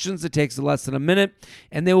questions. It takes less than a minute,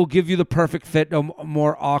 and they will give you the perfect fit, no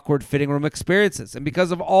more awkward fitting room experiences. And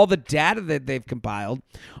because of all the data that they've compiled,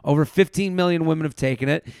 over 15 million women have taken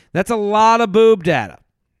it. That's a lot of boob data.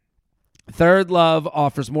 Third Love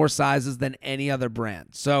offers more sizes than any other brand.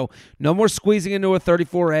 So no more squeezing into a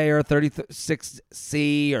 34A or a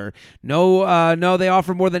 36C or no, they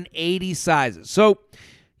offer more than 80 sizes. So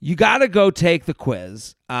you got to go take the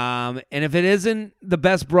quiz. And if it isn't the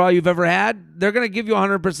best bra you've ever had, they're going to give you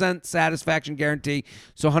 100% satisfaction guarantee,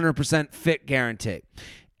 so 100% fit guarantee.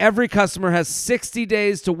 Every customer has 60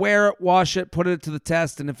 days to wear it, wash it, put it to the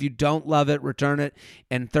test, and if you don't love it, return it,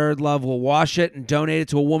 and Third Love will wash it and donate it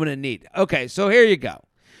to a woman in need. Okay, so here you go.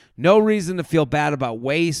 No reason to feel bad about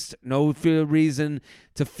waste. No reason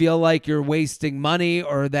to feel like you're wasting money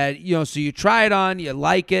or that, so you try it on, you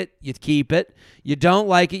like it, you keep it. You don't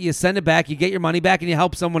like it, you send it back, you get your money back, and you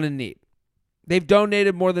help someone in need. They've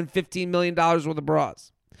donated more than $15 million worth of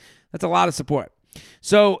bras. That's a lot of support.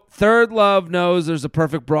 So Third Love knows there's a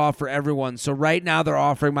perfect bra for everyone. So right now they're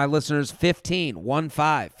offering my listeners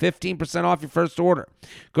 15% off your first order.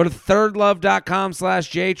 Go to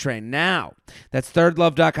thirdlove.com/JTrain now. That's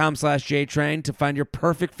thirdlove.com/JTrain to find your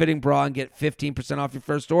perfect fitting bra and get 15% off your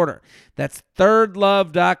first order. That's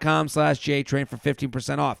thirdlove.com/JTrain for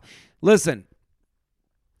 15% off. Listen,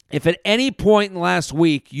 if at any point in the last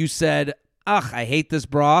week you said, I hate this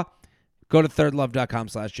bra, go to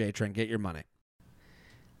thirdlove.com/JTrain. Get your money.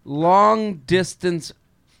 Long distance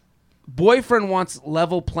boyfriend wants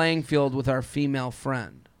level playing field with our female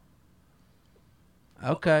friend.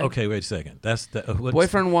 Okay. Okay, wait a second.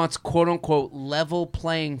 Boyfriend wants quote unquote level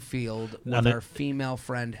playing field with our female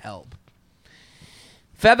friend. Help.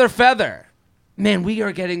 Feather. Man, we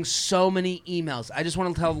are getting so many emails. I just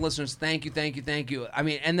want to tell the listeners thank you. I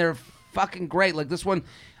mean, and they're fucking great. Like this one,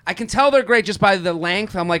 I can tell they're great just by the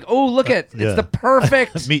length. I'm like, oh, look it's the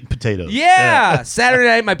perfect meat and potatoes. Yeah. Saturday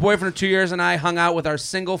night, my boyfriend of 2 years and I hung out with our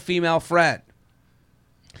single female friend.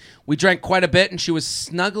 We drank quite a bit, and she was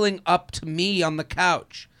snuggling up to me on the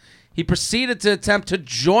couch. He proceeded to attempt to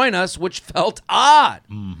join us, which felt odd.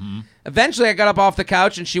 Mm-hmm. Eventually, I got up off the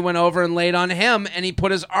couch, and she went over and laid on him, and he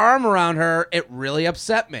put his arm around her. It really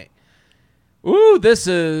upset me. Ooh, this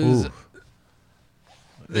is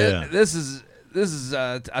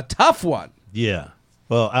a tough one. Yeah.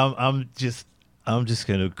 Well, I'm just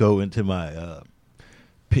gonna go into my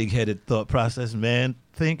pig-headed thought process, man.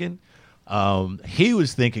 Thinking, he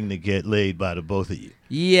was thinking to get laid by the both of you.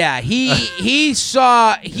 Yeah, he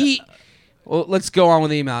saw. Well, let's go on with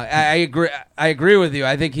the email. I agree with you.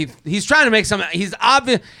 I think he's trying to make some. He's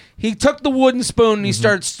obvious. He took the wooden spoon and he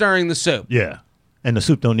started stirring the soup. Yeah. And the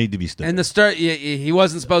soup don't need to be stirred. And he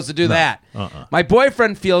wasn't supposed to do that. My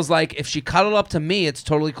boyfriend feels like if she cuddled up to me, it's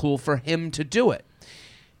totally cool for him to do it.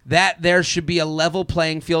 That there should be a level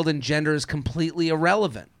playing field and gender is completely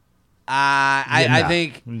irrelevant. I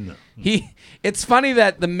think it's funny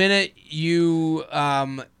that the minute you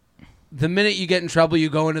get in trouble, you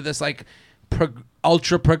go into this like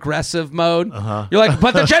ultra progressive mode. You're like,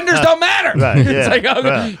 but the genders don't matter. Right, it's like,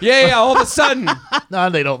 yeah, all of a sudden. No,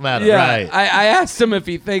 they don't matter. Yeah, right. I asked him if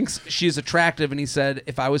he thinks she's attractive, and he said,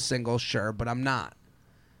 if I was single, sure, but I'm not.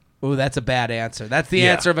 Ooh, that's a bad answer. That's the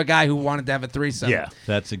answer of a guy who wanted to have a threesome. Yeah,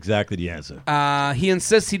 that's exactly the answer. He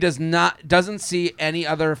insists he doesn't see any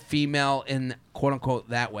other female in quote unquote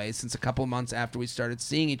that way since a couple of months after we started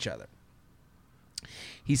seeing each other.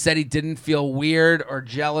 He said he didn't feel weird or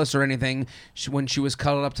jealous or anything when she was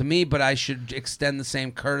cuddled up to me, but I should extend the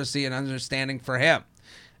same courtesy and understanding for him.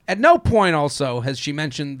 At no point also has she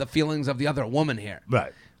mentioned the feelings of the other woman here.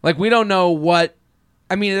 Right. Like, we don't know what...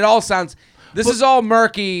 I mean, it all sounds... This is all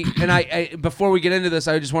murky, and I before we get into this,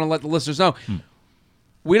 I just want to let the listeners know.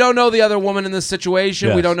 We don't know the other woman in this situation.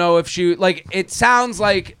 Yes. We don't know if she... Like, it sounds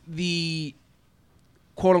like the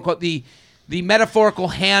quote-unquote... The metaphorical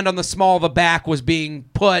hand on the small of the back was being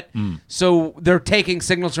put, so they're taking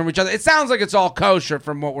signals from each other. It sounds like it's all kosher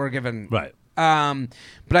from what we're given. Right.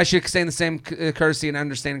 But I should extend the same courtesy and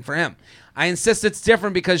understanding for him. I insist it's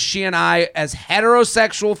different because she and I, as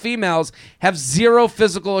heterosexual females, have zero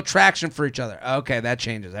physical attraction for each other. Okay, that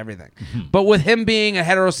changes everything. But with him being a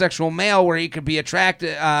heterosexual male where he could be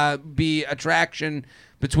attraction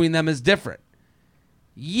between them is different.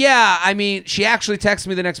 Yeah, I mean, she actually texted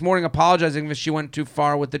me the next morning apologizing if she went too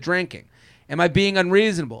far with the drinking. Am I being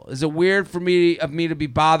unreasonable? Is it weird for me to be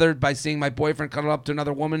bothered by seeing my boyfriend cuddle up to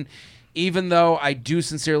another woman, even though I do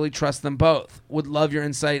sincerely trust them both? Would love your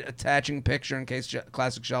insight. Attaching picture in case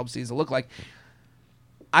Classic Shelb sees it look like.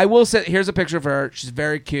 I will say, here's a picture of her. She's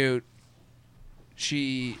very cute.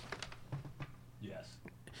 She's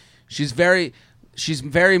very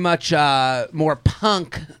much more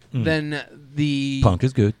punk than the Punk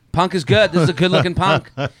is good. Punk is good. This is a good looking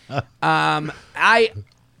punk. Do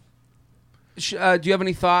you have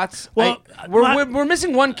any thoughts? Well, we're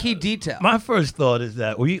missing one key detail. My first thought is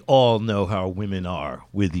that we all know how women are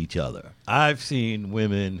with each other. I've seen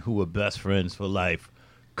women who are best friends for life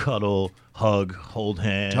cuddle, hug, hold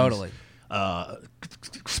hands, Totally.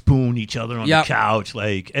 Spoon each other on the couch,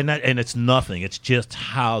 and it's nothing. It's just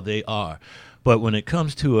how they are. But when it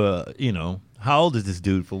comes to how old is this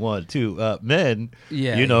dude for one, too? Men,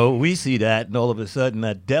 we see that, and all of a sudden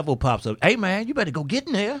that devil pops up. Hey, man, you better go get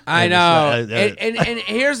in there. I know. And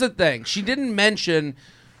here's the thing. She didn't mention,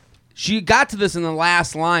 she got to this in the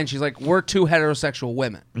last line. She's like, we're two heterosexual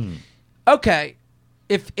women. Mm. Okay.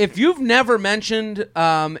 If you've never mentioned,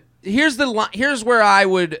 here's where I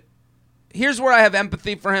have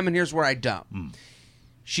empathy for him, and here's where I don't. Mm.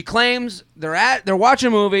 She claims they're watching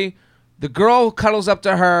a movie. The girl cuddles up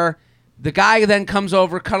to her. The guy then comes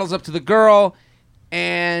over, cuddles up to the girl,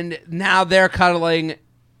 and now they're cuddling,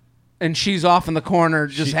 and she's off in the corner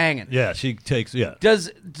just hanging. Yeah, she takes. Yeah.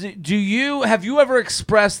 Have you ever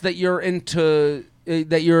expressed that you're into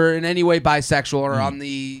that you're in any way bisexual or on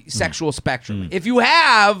the sexual spectrum? If you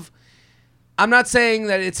have, I'm not saying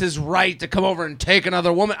that it's his right to come over and take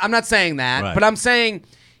another woman. I'm not saying that, but I'm saying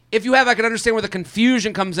if you have, I can understand where the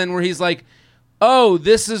confusion comes in, where he's like, "Oh,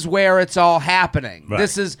 this is where it's all happening. Right.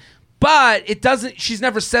 This is." But it doesn't. She's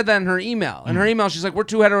never said that in her email. In her email, she's like, "We're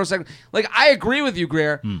two heterosexual." Like, I agree with you,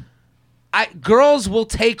 Greer. Girls will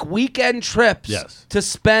take weekend trips to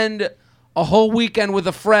spend a whole weekend with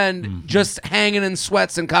a friend, just hanging in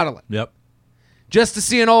sweats and cuddling. Yep. Just to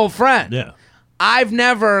see an old friend. Yeah. I've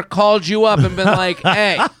never called you up and been like,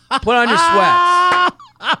 "Hey, put on your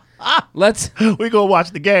sweats. We go watch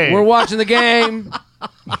the game. We're watching the game.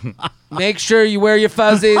 Make sure you wear your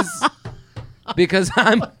fuzzies." Because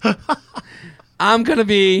I'm gonna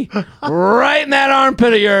be right in that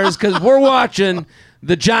armpit of yours because we're watching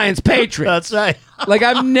the Giants Patriots. That's right. Like,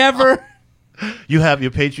 I've never. You have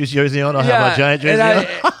your Patriots jersey on. I have my Giant jersey on.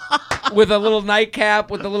 With a little nightcap,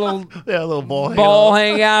 with a little little ball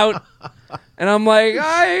hanging out. And I'm like,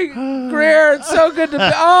 "Hi, Greer, it's so good to be.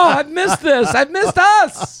 Oh, I've missed this. I've missed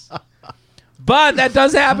us." But that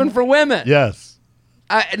does happen for women. Yes.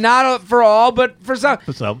 Not for all, but for some.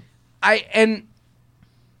 For some. I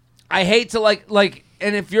hate to like,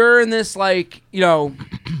 and if you're in this,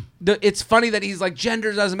 it's funny that he's like,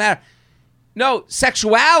 gender doesn't matter. No,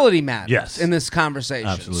 sexuality matters in this conversation.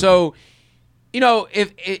 Absolutely. So,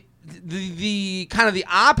 if the kind of the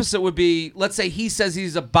opposite would be, let's say he says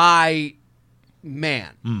he's a bi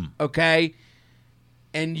man, okay,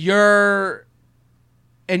 and you've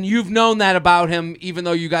known that about him, even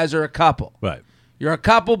though you guys are a couple. Right. You're a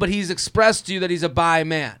couple, but he's expressed to you that he's a bi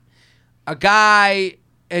man. A guy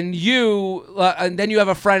and you, and then you have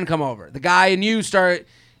a friend come over. The guy and you start,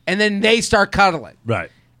 and then they start cuddling.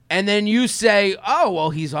 Right. And then you say, "Oh,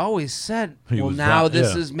 well, he's always said, now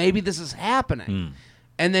this is, maybe this is happening."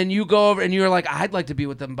 And then you go over and you're like, "I'd like to be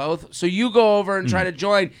with them both." So you go over and try to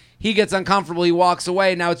join. He gets uncomfortable. He walks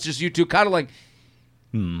away. Now it's just you two cuddling.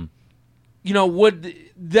 That's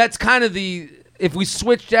kind of if we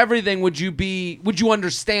switched everything, would you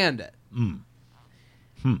understand it?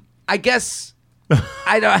 I guess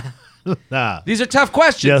I don't. These are tough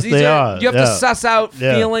questions. Yes, they are. You have to suss out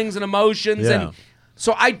feelings and emotions, and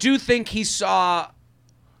so I do think he thought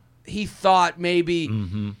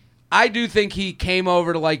maybe. I do think he came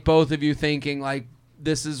over to like both of you thinking like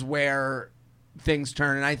this is where things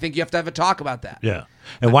turn, and I think you have to have a talk about that. Yeah.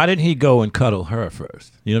 And why didn't he go and cuddle her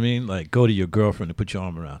first? You know what I mean? Like, go to your girlfriend and put your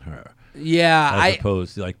arm around her. Yeah, as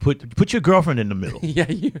opposed to like put your girlfriend in the middle. Yeah,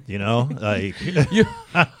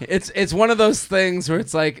 it's one of those things where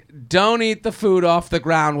it's like, don't eat the food off the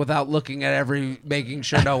ground without looking at making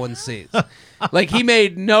sure no one sees. Like, he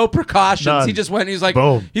made no precautions. None. He just went. He's like,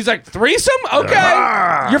 boom. He's like, threesome?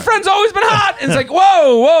 Okay, your friend's always been hot. And it's like,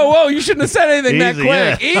 whoa! You shouldn't have said anything that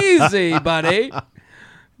quick. Yeah. Easy, buddy.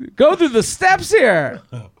 Go through the steps here.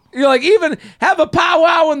 You're like, even have a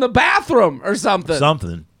powwow in the bathroom or something.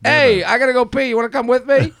 Something. Hey, I gotta go pee. You want to come with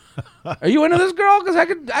me? Are you into this girl? Because I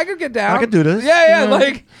could get down. I could do this. Yeah.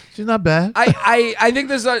 Like she's not bad. I think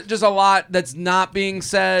there's just a lot that's not being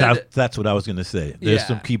said. That's what I was going to say. There's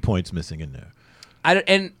some key points missing in there.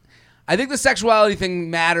 I think the sexuality thing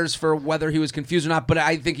matters for whether he was confused or not, but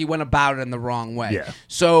I think he went about it in the wrong way. Yeah.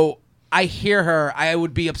 So I hear her. I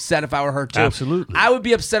would be upset if I were her too. Absolutely. I would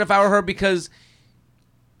be upset if I were her because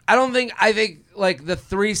I think like the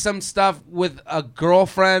threesome stuff with a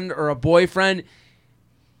girlfriend or a boyfriend,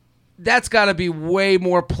 that's got to be way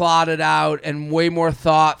more plotted out and way more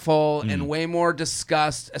thoughtful and way more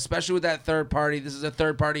discussed, especially with that third party. This is a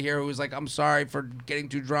third party here who was like, I'm sorry for getting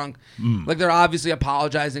too drunk. Like they're obviously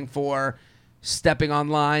apologizing for stepping on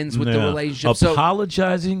lines with the relationship.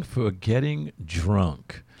 Apologizing for getting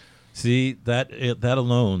drunk. See, that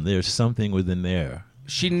alone, there's something within there.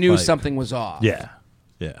 She knew something was off. Yeah.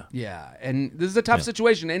 And this is a tough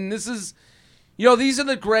situation. And this is... these are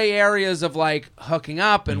the gray areas of like hooking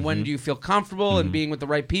up and when do you feel comfortable and being with the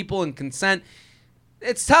right people and consent.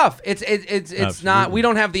 It's tough. It's not. We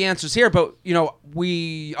don't have the answers here, but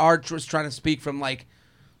we are just trying to speak from like,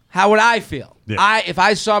 how would I feel? Yeah. If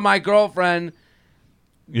I saw my girlfriend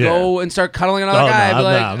go and start cuddling another guy, I'd be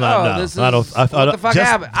like, this is what the fuck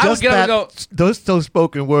happened. I would get up and go. Those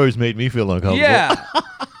spoken words made me feel uncomfortable. Yeah.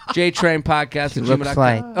 JTrain Podcast. She looks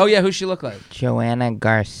like... Oh, yeah, who's she look like? Joanna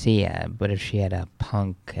Garcia, but if she had a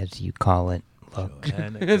punk, as you call it, look.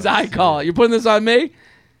 As I call it. You're putting this on me?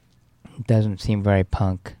 Doesn't seem very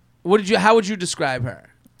punk. How would you describe her?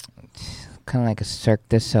 Kind of like a Cirque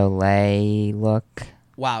du Soleil look.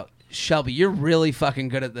 Wow. Shelby, you're really fucking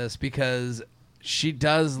good at this because she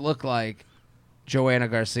does look like Joanna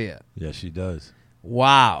Garcia. Yeah, she does.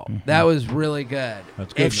 Wow, that was really good.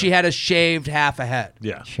 That's good. If she had a shaved half a head.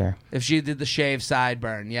 Yeah. Sure. If she did the shaved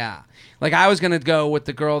sideburn, yeah. Like I was going to go with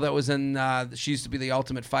the girl that was in, she used to be the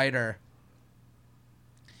Ultimate Fighter.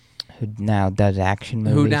 Who now does action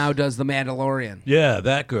movies. Who now does The Mandalorian. Yeah,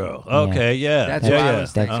 that girl. Okay, yeah. That's what I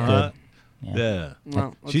was thinking. That's good. Yeah.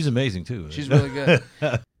 Well, she's amazing too. She's really good.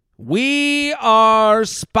 We are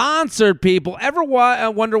sponsored, people. Ever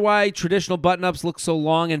wonder why traditional button-ups look so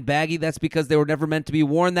long and baggy? That's because they were never meant to be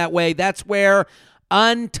worn that way. That's where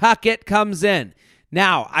Untuck It comes in.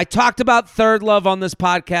 Now, I talked about Third Love on this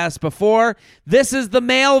podcast before. This is the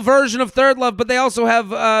male version of Third Love, but they also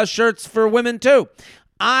have shirts for women too.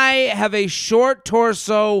 I have a short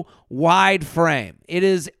torso, wide frame. It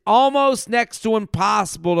is almost next to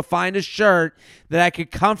impossible to find a shirt that I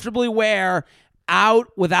could comfortably wear out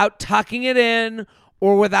without tucking it in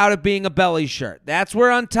or without it being a belly shirt. That's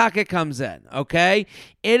where Untuck It comes in, okay?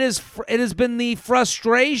 It has been the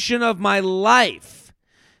frustration of my life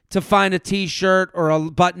to find a t-shirt or a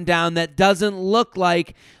button-down that doesn't look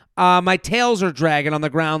like my tails are dragging on the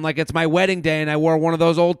ground like it's my wedding day and I wore one of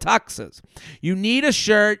those old tuxes. You need a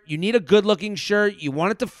shirt. You need a good-looking shirt. You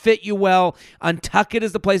want it to fit you well. Untuck It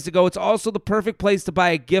is the place to go. It's also the perfect place to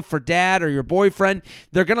buy a gift for dad or your boyfriend.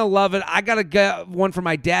 They're going to love it. I got to get one for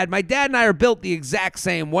my dad. My dad and I are built the exact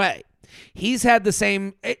same way. He's had the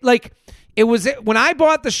same, when I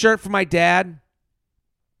bought the shirt for my dad,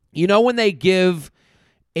 when they give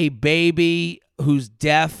a baby who's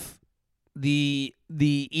deaf the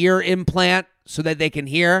ear implant so that they can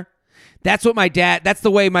hear. That's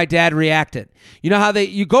the way my dad reacted. You know how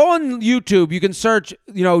you go on YouTube, you can search,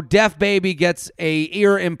 deaf baby gets a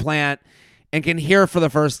ear implant and can hear for the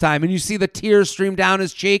first time, and you see the tears stream down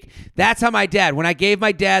his cheek. That's how my dad, when I gave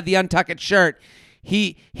my dad the Untuck It shirt,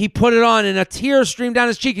 he put it on and a tear streamed down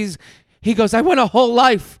his cheek. He goes, I went a whole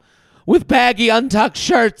life with baggy untucked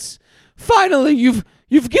shirts. Finally, you've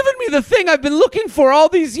given me the thing I've been looking for all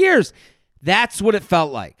these years. That's what it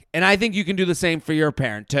felt like. And I think you can do the same for your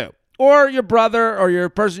parent too. Or your brother or your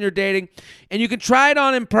person you're dating. And you can try it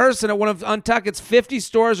on in person at one of Untuck It's 50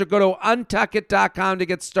 stores or go to untuckit.com to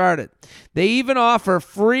get started. They even offer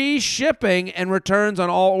free shipping and returns on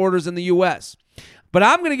all orders in the U.S. But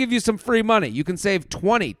I'm going to give you some free money. You can save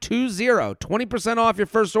 20% off your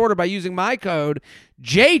first order by using my code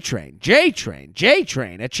JTRAIN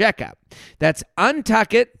at checkout. That's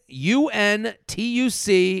Untuckit, UNTUCKIT.com,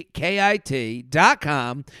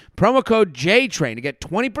 promo code JTRAIN to get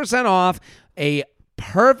 20% off a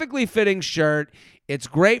perfectly fitting shirt. It's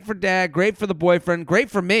great for dad, great for the boyfriend, great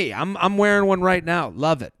for me. I'm wearing one right now.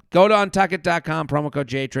 Love it. Go to untuckit.com, promo code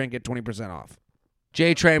JTRAIN, get 20% off.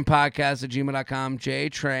 JTrainPodcast at gmail.com,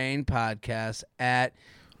 JTrainPodcast at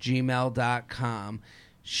gmail.com.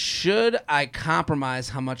 Should I compromise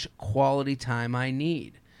how much quality time I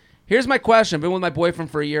need? Here's my question. I've been with my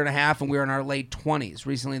boyfriend for a year and a half, and we're in our late 20s.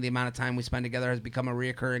 Recently, the amount of time we spend together has become a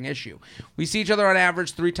reoccurring issue. We see each other on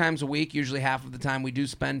average 3 times a week. Usually half of the time we do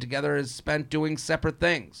spend together is spent doing separate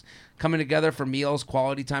things, coming together for meals,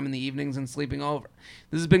 quality time in the evenings, and sleeping over.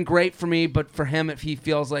 This has been great for me, but for him, if he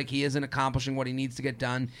feels like he isn't accomplishing what he needs to get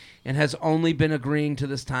done and has only been agreeing to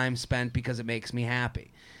this time spent because it makes me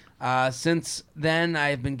happy. Since then,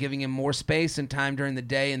 I have been giving him more space and time during the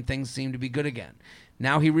day, and things seem to be good again.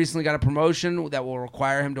 Now he recently got a promotion that will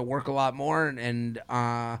require him to work a lot more, and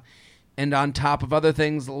on top of other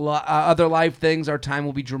things, other life things, our time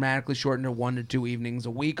will be dramatically shortened to 1 to 2 evenings a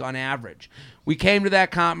week on average. We came to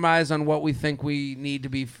that compromise on what we think we need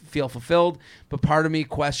to feel fulfilled, but part of me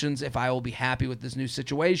questions if I will be happy with this new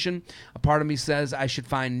situation. A part of me says I should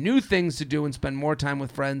find new things to do and spend more time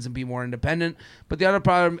with friends and be more independent, but the other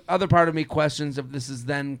part of me questions if this is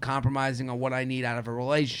then compromising on what I need out of a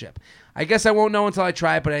relationship. I guess I won't know until I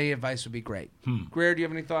try it, but any advice would be great. Greer, do you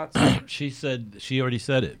have any thoughts? She already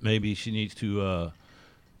said it. Maybe she needs to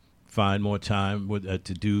find more time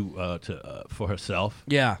to do for herself.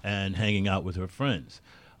 Yeah. And hanging out with her friends.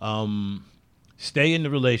 Stay in the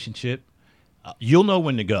relationship. You'll know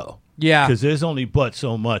when to go. Yeah. Because there's only but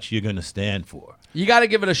so much you're going to stand for. You got to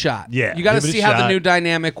give it a shot. Yeah. You got to see how the new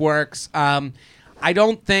dynamic works. I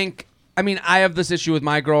don't think. I mean, I have this issue with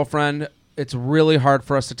my girlfriend. It's really hard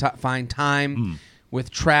for us to find time with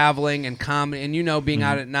traveling and comedy, and being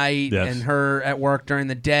out at night and her at work during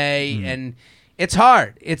the day, and it's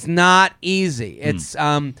hard. It's not easy. It's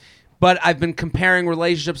but I've been comparing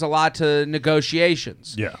relationships a lot to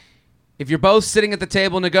negotiations. Yeah. If you're both sitting at the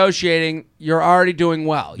table negotiating, you're already doing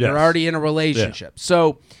well. Yes. You're already in a relationship. Yeah.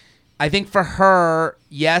 So I think for her,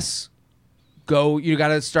 yes, you got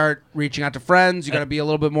to start reaching out to friends. You got to be a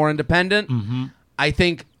little bit more independent. Mm-hmm. I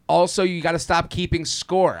think also you got to stop keeping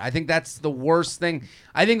score. I think that's the worst thing.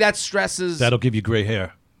 I think that stresses. That'll give you gray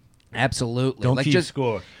hair. Absolutely. Don't keep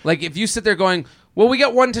score. Like if you sit there going, well, we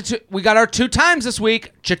got 1 to 2. We got our 2 times this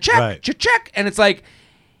week. Check. Right. Check. And it's like,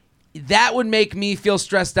 that would make me feel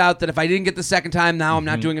stressed out that if I didn't get the second time, now I'm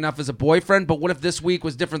not doing enough as a boyfriend. But what if this week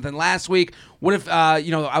was different than last week? What if,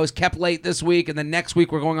 I was kept late this week and then next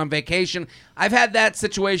week we're going on vacation? I've had that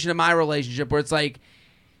situation in my relationship where it's like,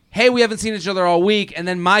 hey, we haven't seen each other all week. And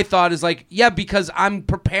then my thought is like, yeah, because I'm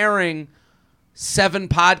preparing 7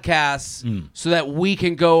 podcasts so that we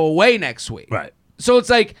can go away next week. Right. So it's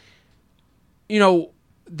like,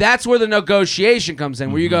 that's where the negotiation comes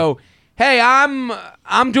in, where you go, hey,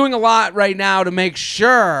 I'm doing a lot right now to make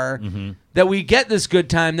sure that we get this good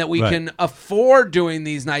time, that we can afford doing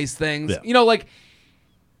these nice things. Yeah.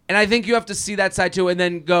 And I think you have to see that side too, and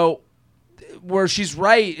then go where she's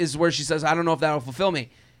right is where she says, I don't know if that'll fulfill me.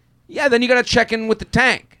 Yeah, then you got to check in with the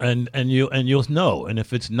tank, and you'll know. And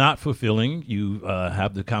if it's not fulfilling, you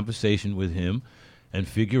have the conversation with him and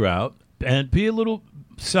figure out and be a little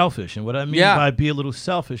selfish. And what I mean by be a little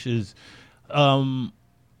selfish is,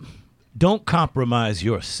 don't compromise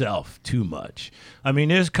yourself too much. I mean,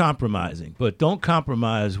 there's compromising, but don't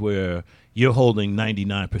compromise where you're holding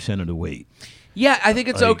 99% of the weight. Yeah, I think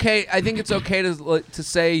it's okay. I think it's okay to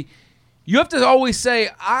say. You have to always say,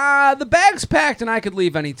 the bag's packed and I could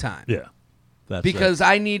leave anytime. Yeah. That's because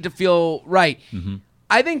right. I need to feel right. Mm-hmm.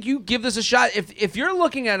 I think you give this a shot. If you're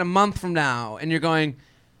looking at a month from now and you're going,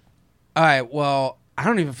 all right, well, I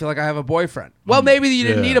don't even feel like I have a boyfriend. Well, maybe you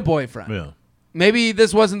didn't need a boyfriend. Yeah. Maybe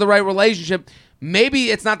this wasn't the right relationship.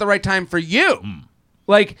 Maybe it's not the right time for you.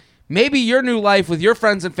 Like, maybe your new life with your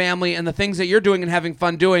friends and family and the things that you're doing and having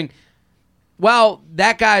fun doing, well,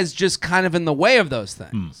 that guy's just kind of in the way of those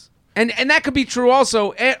things. And that could be true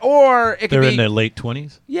also, or it could be... They're in their late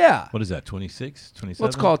 20s? Yeah. What is that, 26, 27?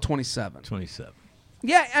 Let's call it 27. 27.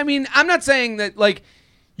 Yeah, I mean, I'm not saying that,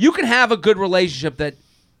 you can have a good relationship that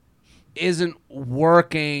isn't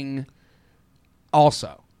working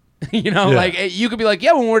also. You could be like,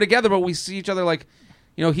 yeah, when we're together, but we see each other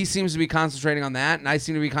he seems to be concentrating on that, and I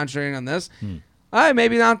seem to be concentrating on this. All right,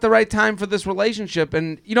 maybe not the right time for this relationship.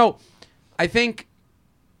 And, I think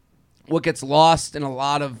what gets lost in a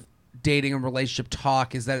lot of dating and relationship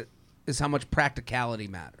talk is how much practicality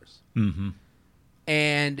matters. Mm-hmm.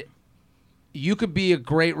 And you could be a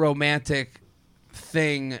great romantic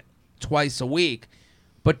thing twice a week,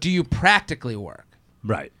 but do you practically work?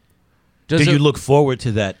 Right. Do you look forward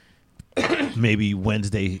to that maybe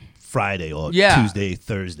Wednesday, Friday, or Tuesday,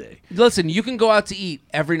 Thursday? Listen, you can go out to eat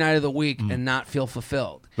every night of the week and not feel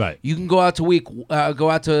fulfilled. Right. You can go out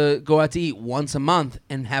to eat once a month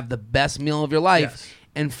and have the best meal of your life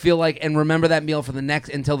and feel and remember that meal for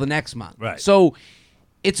until the next month. Right. So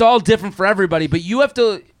it's all different for everybody, but you have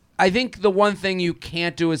to I think the one thing you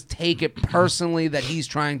can't do is take it personally that he's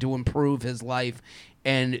trying to improve his life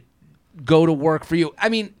and go to work for you. I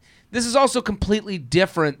mean, this is also completely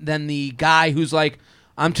different than the guy who's like,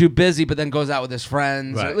 I'm too busy, but then goes out with his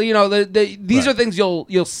friends. Right. You know, these are things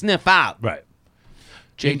you'll sniff out. Right.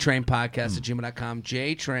 JTrain Podcast at gmail.com.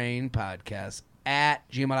 JTrain Podcast at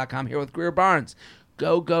gmail.com. Here with Greer Barnes.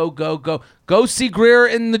 Go, go, go, go. Go see Greer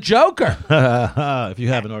in The Joker. If you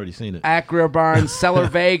haven't already seen it. At Greer Barnes, Cellar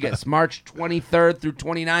Vegas, March 23rd through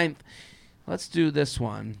 29th. Let's do this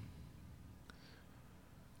one.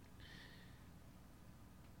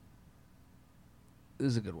 This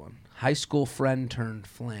is a good one. High school friend turned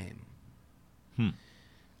flame.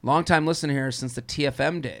 Long-time listener here since the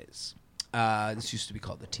TFM days. This used to be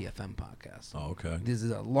called the TFM podcast. Oh, okay. This is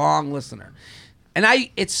a long listener. And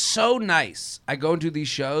it's so nice. I go into these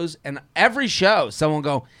shows, and every show, someone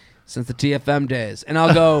will go, since the TFM days. And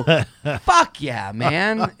I'll go, fuck yeah,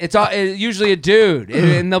 man. It's usually a dude.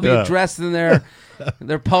 And they'll be dressed in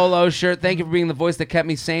their polo shirt. Thank you for being the voice that kept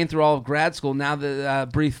me sane through all of grad school. Now the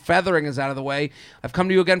brief feathering is out of the way, I've come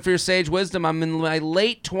to you again for your sage wisdom. I'm in my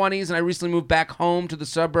late 20s, and I recently moved back home to the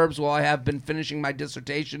suburbs while I have been finishing my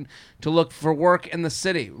dissertation to look for work in the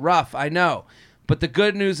city. Rough, I know. But the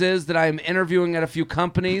good news is that I am interviewing at a few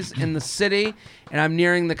companies in the city, and I'm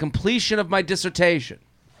nearing the completion of my dissertation.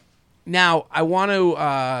 Now, I want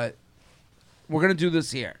to, we're going to do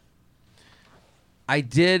this here. I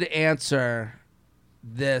did answer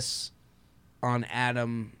this on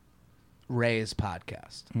Adam Ray's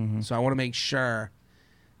podcast. So I want to make sure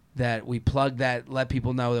that we plug that, let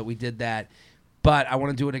people know that we did that. But I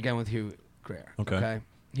want to do it again with Hugh Greer. Okay?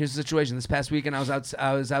 Here's the situation. This past weekend, I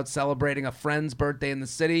was out celebrating a friend's birthday in the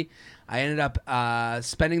city. I ended up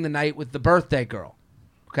spending the night with the birthday girl.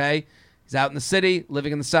 Okay? He's out in the city,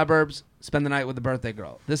 living in the suburbs, spend the night with the birthday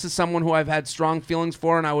girl. This is someone who I've had strong feelings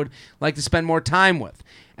for and I would like to spend more time with.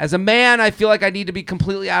 As a man, I feel like I need to be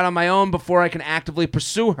completely out on my own before I can actively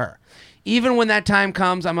pursue her. Even when that time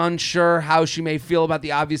comes, I'm unsure how she may feel about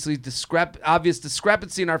the obvious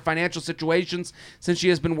discrepancy in our financial situations since she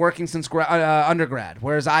has been working since undergrad,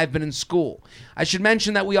 whereas I've been in school. I should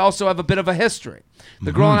mention that we also have a bit of a history.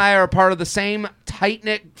 The girl and I are a part of the same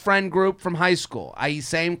tight-knit friend group from high school, i.e.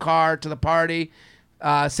 same car to the party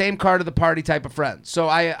type of friends. So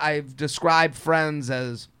I've described friends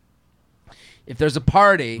as if there's a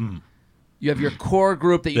party, you have your core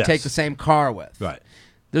group that you take the same car with. Right.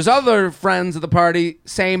 There's other friends at the party,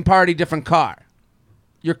 same party, different car.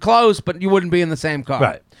 You're close, but you wouldn't be in the same car.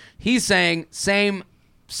 Right. He's saying same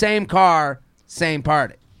car, same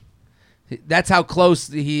party. That's how close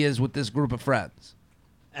he is with this group of friends.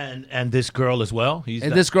 And this girl as well?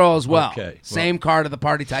 This girl as well. Okay. Same car to the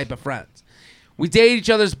party type of friends. We date each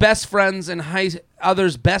other's best friends in high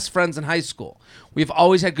school. We've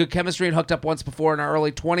always had good chemistry and hooked up once before in our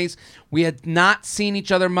early 20s. We had not seen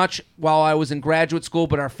each other much while I was in graduate school,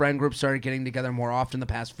 but our friend group started getting together more often the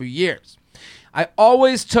past few years. I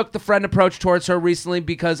always took the friend approach towards her recently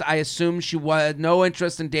because I assumed she had no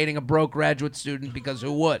interest in dating a broke graduate student, because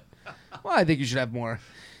who would? Well, I think you should have more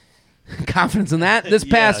confidence in that. This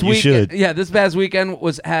past weekend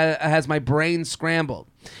has my brain scrambled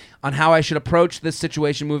on how I should approach this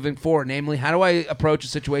situation moving forward. Namely, how do I approach a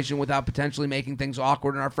situation without potentially making things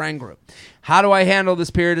awkward in our friend group? How do I handle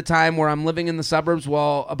this period of time where I'm living in the suburbs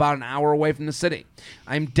while about an hour away from the city?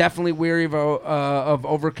 I'm definitely weary of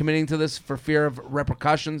overcommitting to this for fear of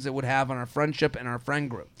repercussions it would have on our friendship and our friend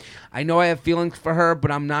group. I know I have feelings for her,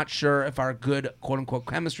 but I'm not sure if our good quote-unquote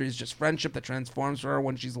chemistry is just friendship that transforms for her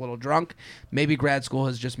when she's a little drunk. Maybe grad school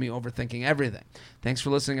is just me overthinking everything. Thanks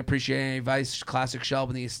for listening. Appreciate any advice Classic Shelb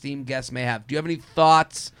and the esteemed guests may have. Do you have any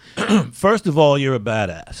thoughts? First of all, you're a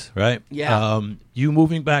badass, right? Yeah. You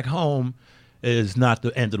moving back home is not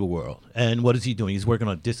the end of the world. And what is he doing? He's working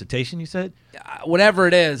on a dissertation, you said? Whatever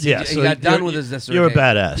it is. Yeah, he got done with his dissertation. You're a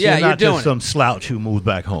badass. Yeah, you're not doing just some slouch who moved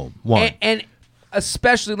back home. And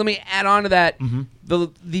especially, let me add on to that,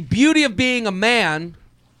 the beauty of being a man,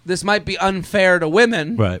 this might be unfair to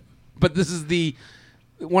women, right? But this is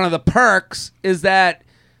one of the perks, is that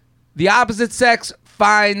the opposite sex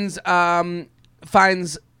finds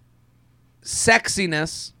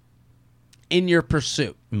sexiness in your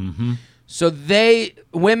pursuit. Mm-hmm. So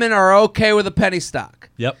women are okay with a penny stock.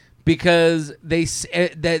 Yep. Because they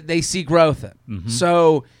see growth in. Mm-hmm.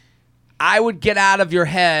 So I would get out of your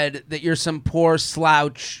head that you're some poor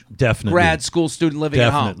slouch grad school student living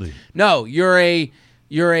at home. No, you're a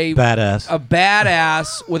badass. A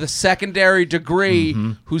badass with a secondary degree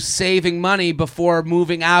who's saving money before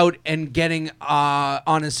moving out and getting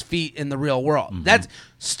on his feet in the real world.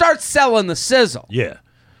 Start selling the sizzle. Yeah.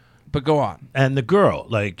 But go on. And the girl,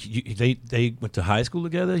 like they went to high school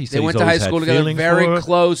together. They went to high school together, very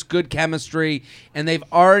close, good chemistry, and they've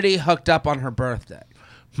already hooked up on her birthday.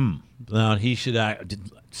 Now he should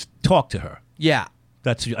talk to her. Yeah,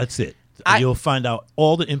 that's it. You'll find out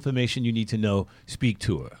all the information you need to know. Speak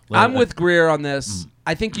to her. I'm with Greer on this.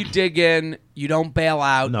 I think you dig in. You don't bail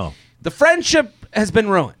out. No. The friendship has been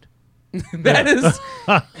ruined. That is,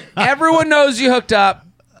 everyone knows you hooked up.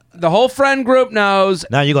 The whole friend group knows.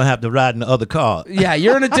 Now you're gonna have to ride in the other car. Yeah,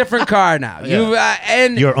 you're in a different car now. Yeah.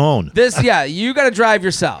 And your own. You got to drive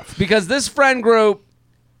yourself because this friend group.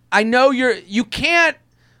 I know you can't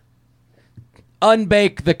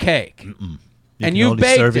unbake the cake. You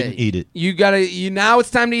baked serve it and eat it. Now it's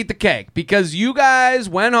time to eat the cake because you guys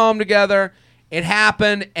went home together. It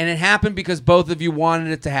happened, and it happened because both of you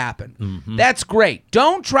wanted it to happen. That's great.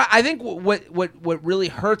 Don't try. I think what really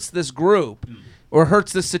hurts this group or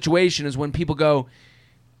hurts this situation is when people go,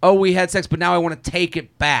 "Oh, we had sex, but now I want to take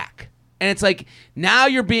it back." And it's like now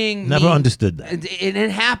you're being never understood that. And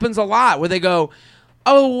it happens a lot where they go,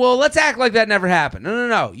 "Oh, well, let's act like that never happened."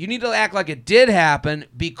 No. You need to act like it did happen.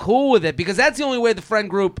 Be cool with it because that's the only way the friend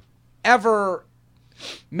group ever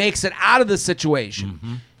makes it out of this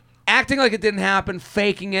situation. Acting like it didn't happen,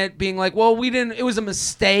 faking it, being like, "Well, we didn't. It was a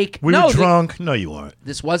mistake." We were drunk. No, you weren't.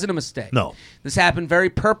 This wasn't a mistake. No. This happened very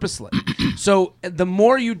purposely. So the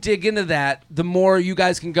more you dig into that, the more you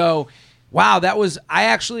guys can go, "Wow, I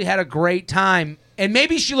actually had a great time." And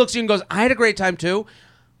maybe she looks at you and goes, "I had a great time too.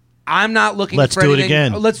 I'm not looking for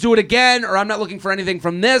anything. Let's do it again. Or I'm not looking for anything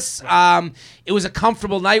from this. It was a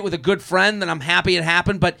comfortable night with a good friend, and I'm happy it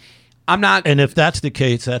happened, but I'm not." And if that's the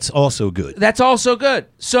case, that's also good. That's also good.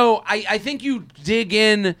 So I think you dig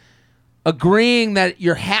in agreeing that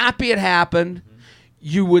you're happy it happened.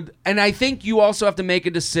 You would, and I think you also have to make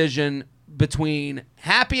a decision between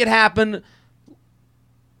happy it happened,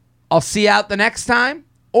 I'll see you out the next time,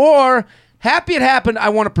 or happy it happened, I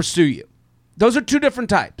want to pursue you. Those are two different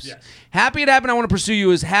types. Yes. Happy it happened, I want to pursue you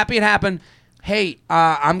is happy it happened, hey,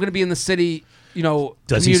 I'm going to be in the city,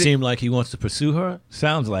 Does he seem like he wants to pursue her?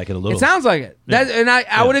 Sounds like it a little. It sounds like it. Yeah. And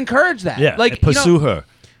I would encourage that. Yeah, like pursue her.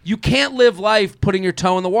 You can't live life putting your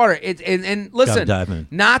toe in the water. And listen, dive in.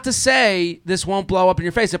 Not to say this won't blow up in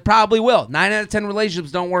your face. It probably will. 9 out of 10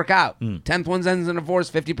 relationships don't work out. 10th one ends in divorce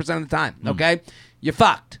 50% of the time. Okay? You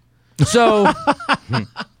fucked.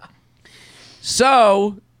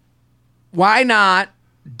 So, why not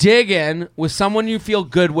dig in with someone you feel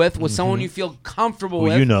good with someone you feel comfortable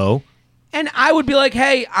with? And I would be like,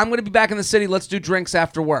 hey, I'm going to be back in the city. Let's do drinks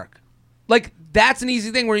after work. Like, that's an easy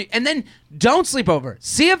thing and then don't sleep over.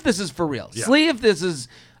 See if this is for real. Yeah. See if this is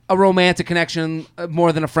a romantic connection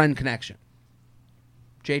more than a friend connection.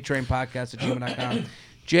 JTrainPodcast@gmail.com.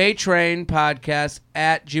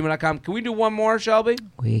 JTrainPodcast@gmail.com. Can we do one more, Shelby?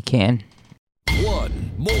 We can.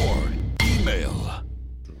 One more email.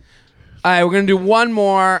 All right, we're going to do one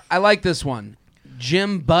more. I like this one.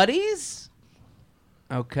 Gym Buddies?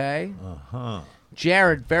 Okay.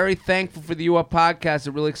 Jared, very thankful for the U Up podcast.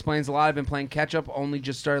 It really explains a lot. I've been playing catch up, only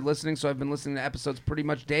just started listening, so I've been listening to episodes pretty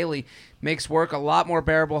much daily. Makes work a lot more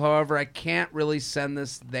bearable. However, I can't really send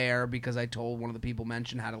this there because I told one of the people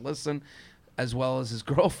mentioned how to listen, as well as his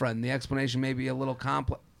girlfriend. The explanation may be a little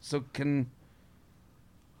complex. So did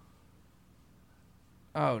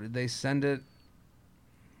they send it?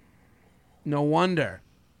 No wonder.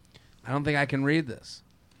 I don't think I can read this.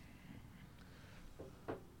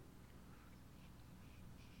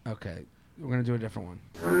 Okay, we're going to do a different one.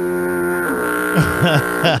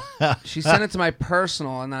 She sent it to my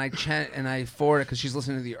personal, and then I forwarded it because she's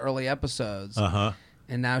listening to the early episodes. And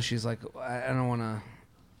now she's like, I don't want to.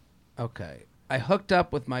 Okay. I hooked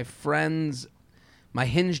up with my Hinge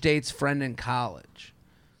date's friend in college.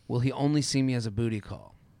 Will he only see me as a booty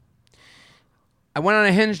call? I went on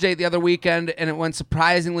a Hinge date the other weekend, and it went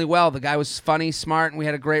surprisingly well. The guy was funny, smart, and we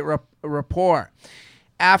had a great rapport.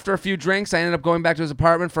 After a few drinks, I ended up going back to his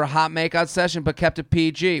apartment for a hot makeout session, but kept it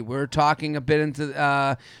PG. We were talking a bit in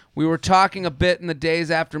the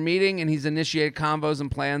days after meeting, and he's initiated convos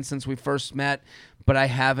and plans since we first met, but I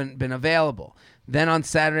haven't been available. Then on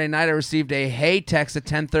Saturday night, I received a hey text at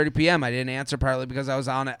 10:30 p.m. I didn't answer partly because I was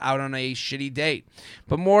out on a shitty date,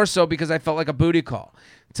 but more so because I felt like a booty call.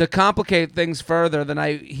 To complicate things further,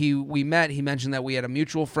 we met. He mentioned that we had a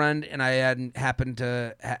mutual friend, and I happened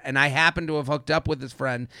to have hooked up with his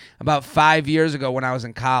friend about 5 years ago when I was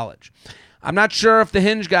in college. I'm not sure if the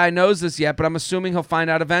Hinge guy knows this yet, but I'm assuming he'll find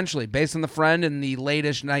out eventually. Based on the friend and the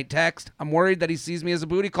latest night text, I'm worried that he sees me as a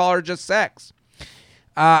booty call or just sex.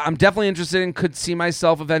 I'm definitely interested and could see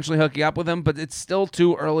myself eventually hooking up with him, but it's still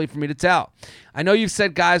too early for me to tell. I know you've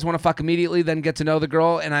said guys want to fuck immediately, then get to know the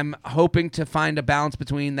girl, and I'm hoping to find a balance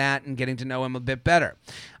between that and getting to know him a bit better.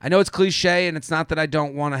 I know it's cliche, and it's not that I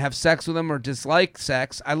don't want to have sex with him or dislike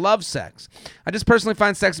sex. I love sex. I just personally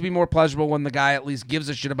find sex to be more pleasurable when the guy at least gives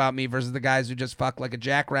a shit about me versus the guys who just fuck like a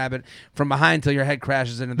jackrabbit from behind till your head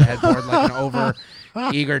crashes into the headboard like an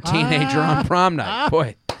over-eager teenager on prom night.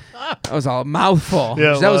 Boy, that was a mouthful.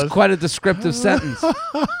 Yeah, that was quite a descriptive sentence.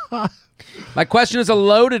 My question is a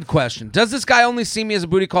loaded question. Does this guy only see me as a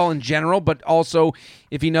booty call in general, but also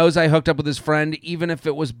if he knows I hooked up with his friend, even if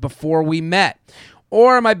it was before we met?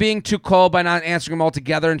 Or am I being too cold by not answering him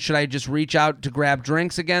altogether, and should I just reach out to grab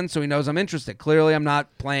drinks again so he knows I'm interested? Clearly, I'm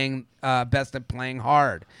not playing best at playing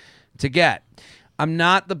hard to get. I'm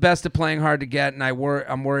not the best at playing hard to get, and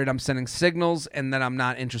I'm worried I'm sending signals and that I'm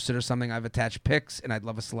not interested or something. I've attached pics, and I'd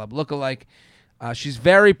love a celeb lookalike. She's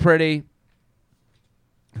very pretty.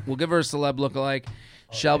 We'll give her a celeb lookalike.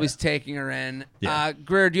 Shelby's taking her in. Yeah.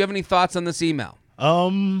 Greer, do you have any thoughts on this email?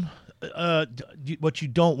 What you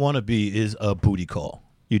don't want to be is a booty call.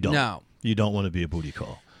 You don't. No. You don't want to be a booty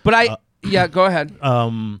call. But yeah, go ahead.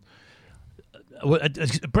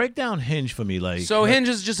 Break down Hinge for me, Hinge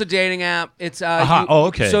is just a dating app. It's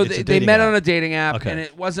okay. So It's they met app. on a dating app, Okay. and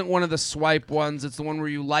it wasn't one of the swipe ones. It's the one where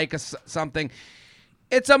you like something.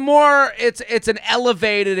 It's an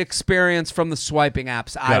elevated experience from the swiping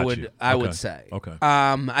apps. I would say. Okay.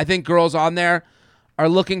 I think girls on there are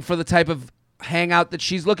looking for the type of hangout that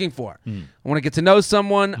she's looking for. I want to get to know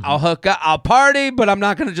someone. I'll hook up. I'll party, but I'm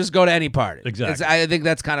not going to just go to any party. Exactly. I think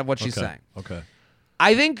that's kind of what she's saying. Okay.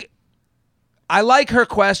 I think I like her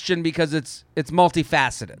question because it's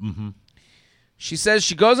multifaceted. Mm-hmm. She says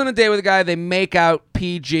she goes on a date with a guy. They make out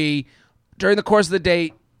PG. During the course of the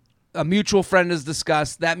date, a mutual friend is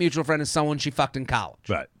discussed. That mutual friend is someone she fucked in college.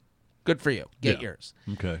 Right. Good for you. Get yours.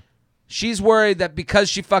 Okay. She's worried that because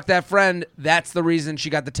she fucked that friend, that's the reason she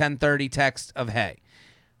got the 10:30 text of hey.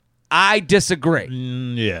 I disagree.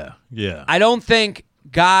 Yeah. I don't think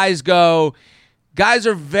guys are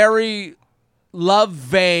very love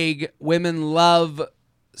vague. Women love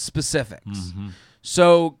specifics. Mm-hmm.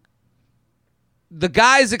 So the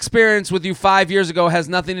guy's experience with you 5 years ago has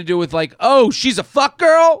nothing to do with like, oh, she's a fuck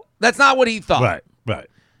girl. That's not what he thought. Right.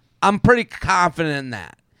 I'm pretty confident in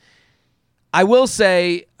that. I will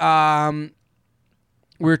say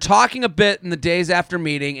we were talking a bit in the days after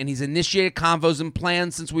meeting, and he's initiated convos and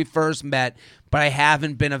plans since we first met, but I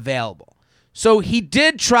haven't been available. So he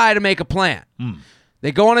did try to make a plan.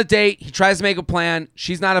 They go on a date. He tries to make a plan.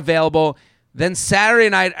 She's not available. Then Saturday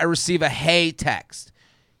night, I receive a hey text.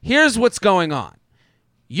 Here's what's going on.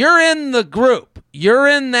 You're in the group. You're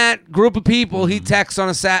in that group of people he texts on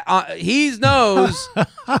a he knows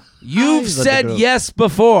you've said yes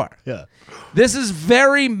before. Yeah. This is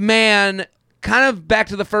very kind of back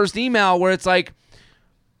to the first email where it's like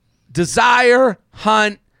desire,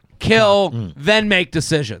 hunt, kill, then make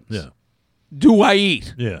decisions. Yeah. Do I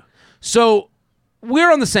eat? Yeah. So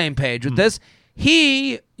we're on the same page with this.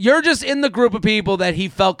 You're just in the group of people that he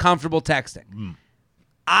felt comfortable texting.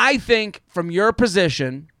 I think from your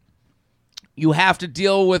position, you have to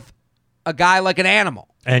deal with a guy like an animal.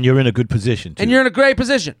 And you're in a good position, too. And you're in a great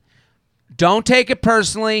position. Don't take it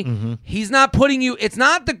personally. He's not putting you... It's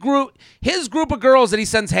not the group... His group of girls that he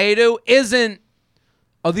sends hey to isn't...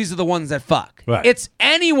 Oh, these are the ones that fuck. Right. It's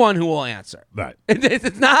anyone who will answer. Right.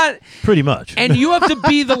 It's not... Pretty much. And you have to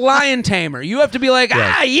be the lion tamer. You have to be like,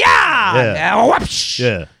 yeah. Whoosh.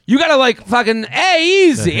 Yeah. You got to like fucking, hey,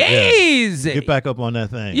 easy, easy. Get back up on that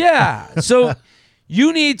thing. Yeah. So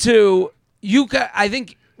you need to... I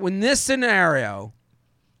think when this scenario,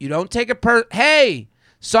 you don't take it hey,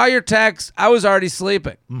 saw your text. I was already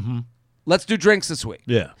sleeping. Let's do drinks this week.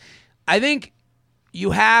 Yeah. I think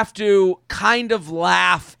you have to kind of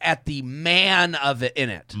laugh at the man of it in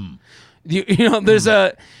it. You know, there's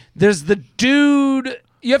the dude.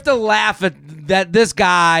 You have to laugh at that. This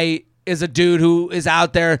guy is a dude who is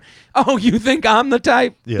out there. Oh, you think I'm the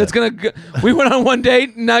type that's gonna? We went on one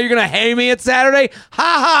date. And now you're gonna hey me at Saturday? Ha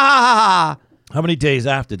ha ha ha! How many days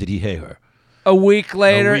after did he hey her? A week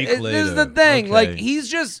later. This is the thing. Okay. Like he's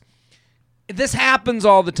just. This happens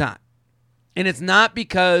all the time, and it's not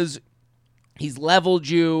because he's leveled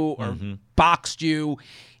you or boxed you.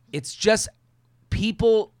 It's just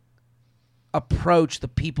people approach the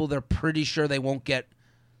people they're pretty sure they won't get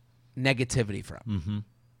negativity from.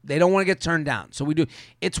 They don't want to get turned down. So we do.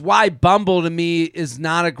 It's why Bumble to me is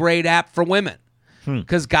not a great app for women.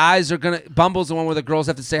 Because guys are going to... Bumble's the one where the girls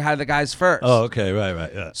have to say hi to the guys first. Oh, okay.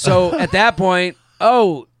 Right. Yeah. So at that point,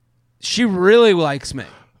 oh, she really likes me.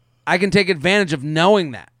 I can take advantage of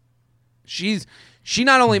knowing that. She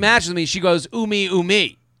not only matches with me, she goes, ooh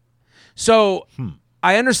me. So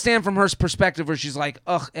I understand from her perspective where she's like,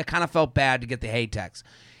 ugh, it kind of felt bad to get the hate text.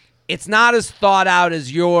 It's not as thought out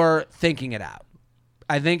as you're thinking it out.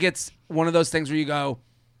 I think it's one of those things where you go,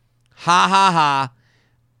 ha, ha, ha.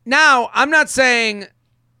 Now, I'm not saying,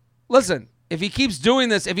 listen, if he keeps doing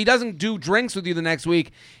this, if he doesn't do drinks with you the next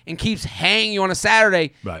week and keeps hanging you on a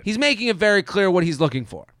Saturday, he's making it very clear what he's looking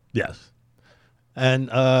for. Yes. And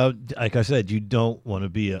like I said, you don't want to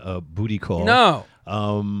be a booty call. No.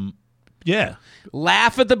 Yeah.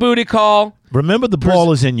 Laugh at the booty call. Remember, the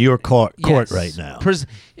ball is in your court right now.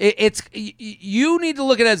 You need to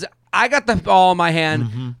look at it as, I got the ball in my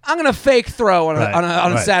hand. I'm going to fake throw on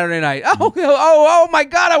a Saturday night. Oh my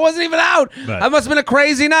God, I wasn't even out. I must have been a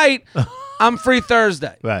crazy night. I'm free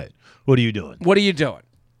Thursday. Right. What are you doing? Are you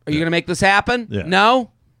going to make this happen? Yeah.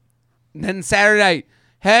 No? Then Saturday night,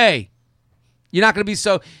 hey, you're not going to be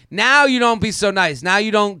so. Now you don't be so nice. Now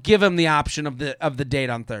you don't give him the option of the date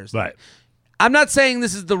on Thursday. Right. I'm not saying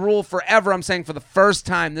this is the rule forever. I'm saying for the first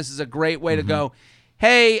time, this is a great way to go.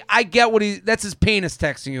 Hey, I get that's his penis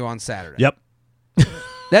texting you on Saturday. Yep.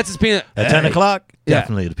 That's his penis. At 10 o'clock,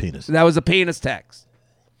 definitely the penis. That was a penis text.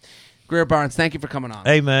 Greer Barnes, thank you for coming on.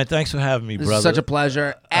 Hey, man, thanks for having me, this brother. This is such a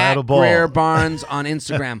pleasure. At Greer Barnes on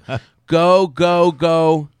Instagram.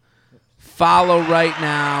 Go. Follow right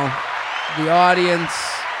now. The audience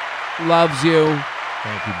loves you.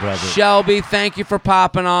 Thank you, brother. Shelby, thank you for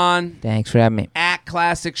popping on. Thanks for having me. At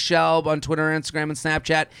Classic Shelb on Twitter, Instagram, and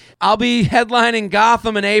Snapchat. I'll be headlining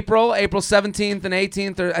Gotham in April 17th and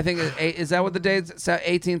 18th. Or I think, is that what the dates?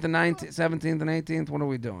 18th and 19th, 17th and 18th? What are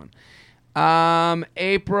we doing?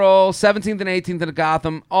 April 17th and 18th at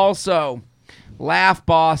Gotham. Also, Laugh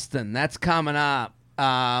Boston. That's coming up.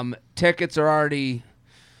 Tickets are already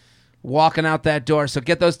walking out that door. So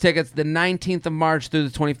get those tickets the 19th of March through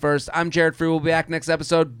the 21st. I'm Jared Frew. We'll be back next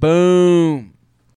episode. Boom.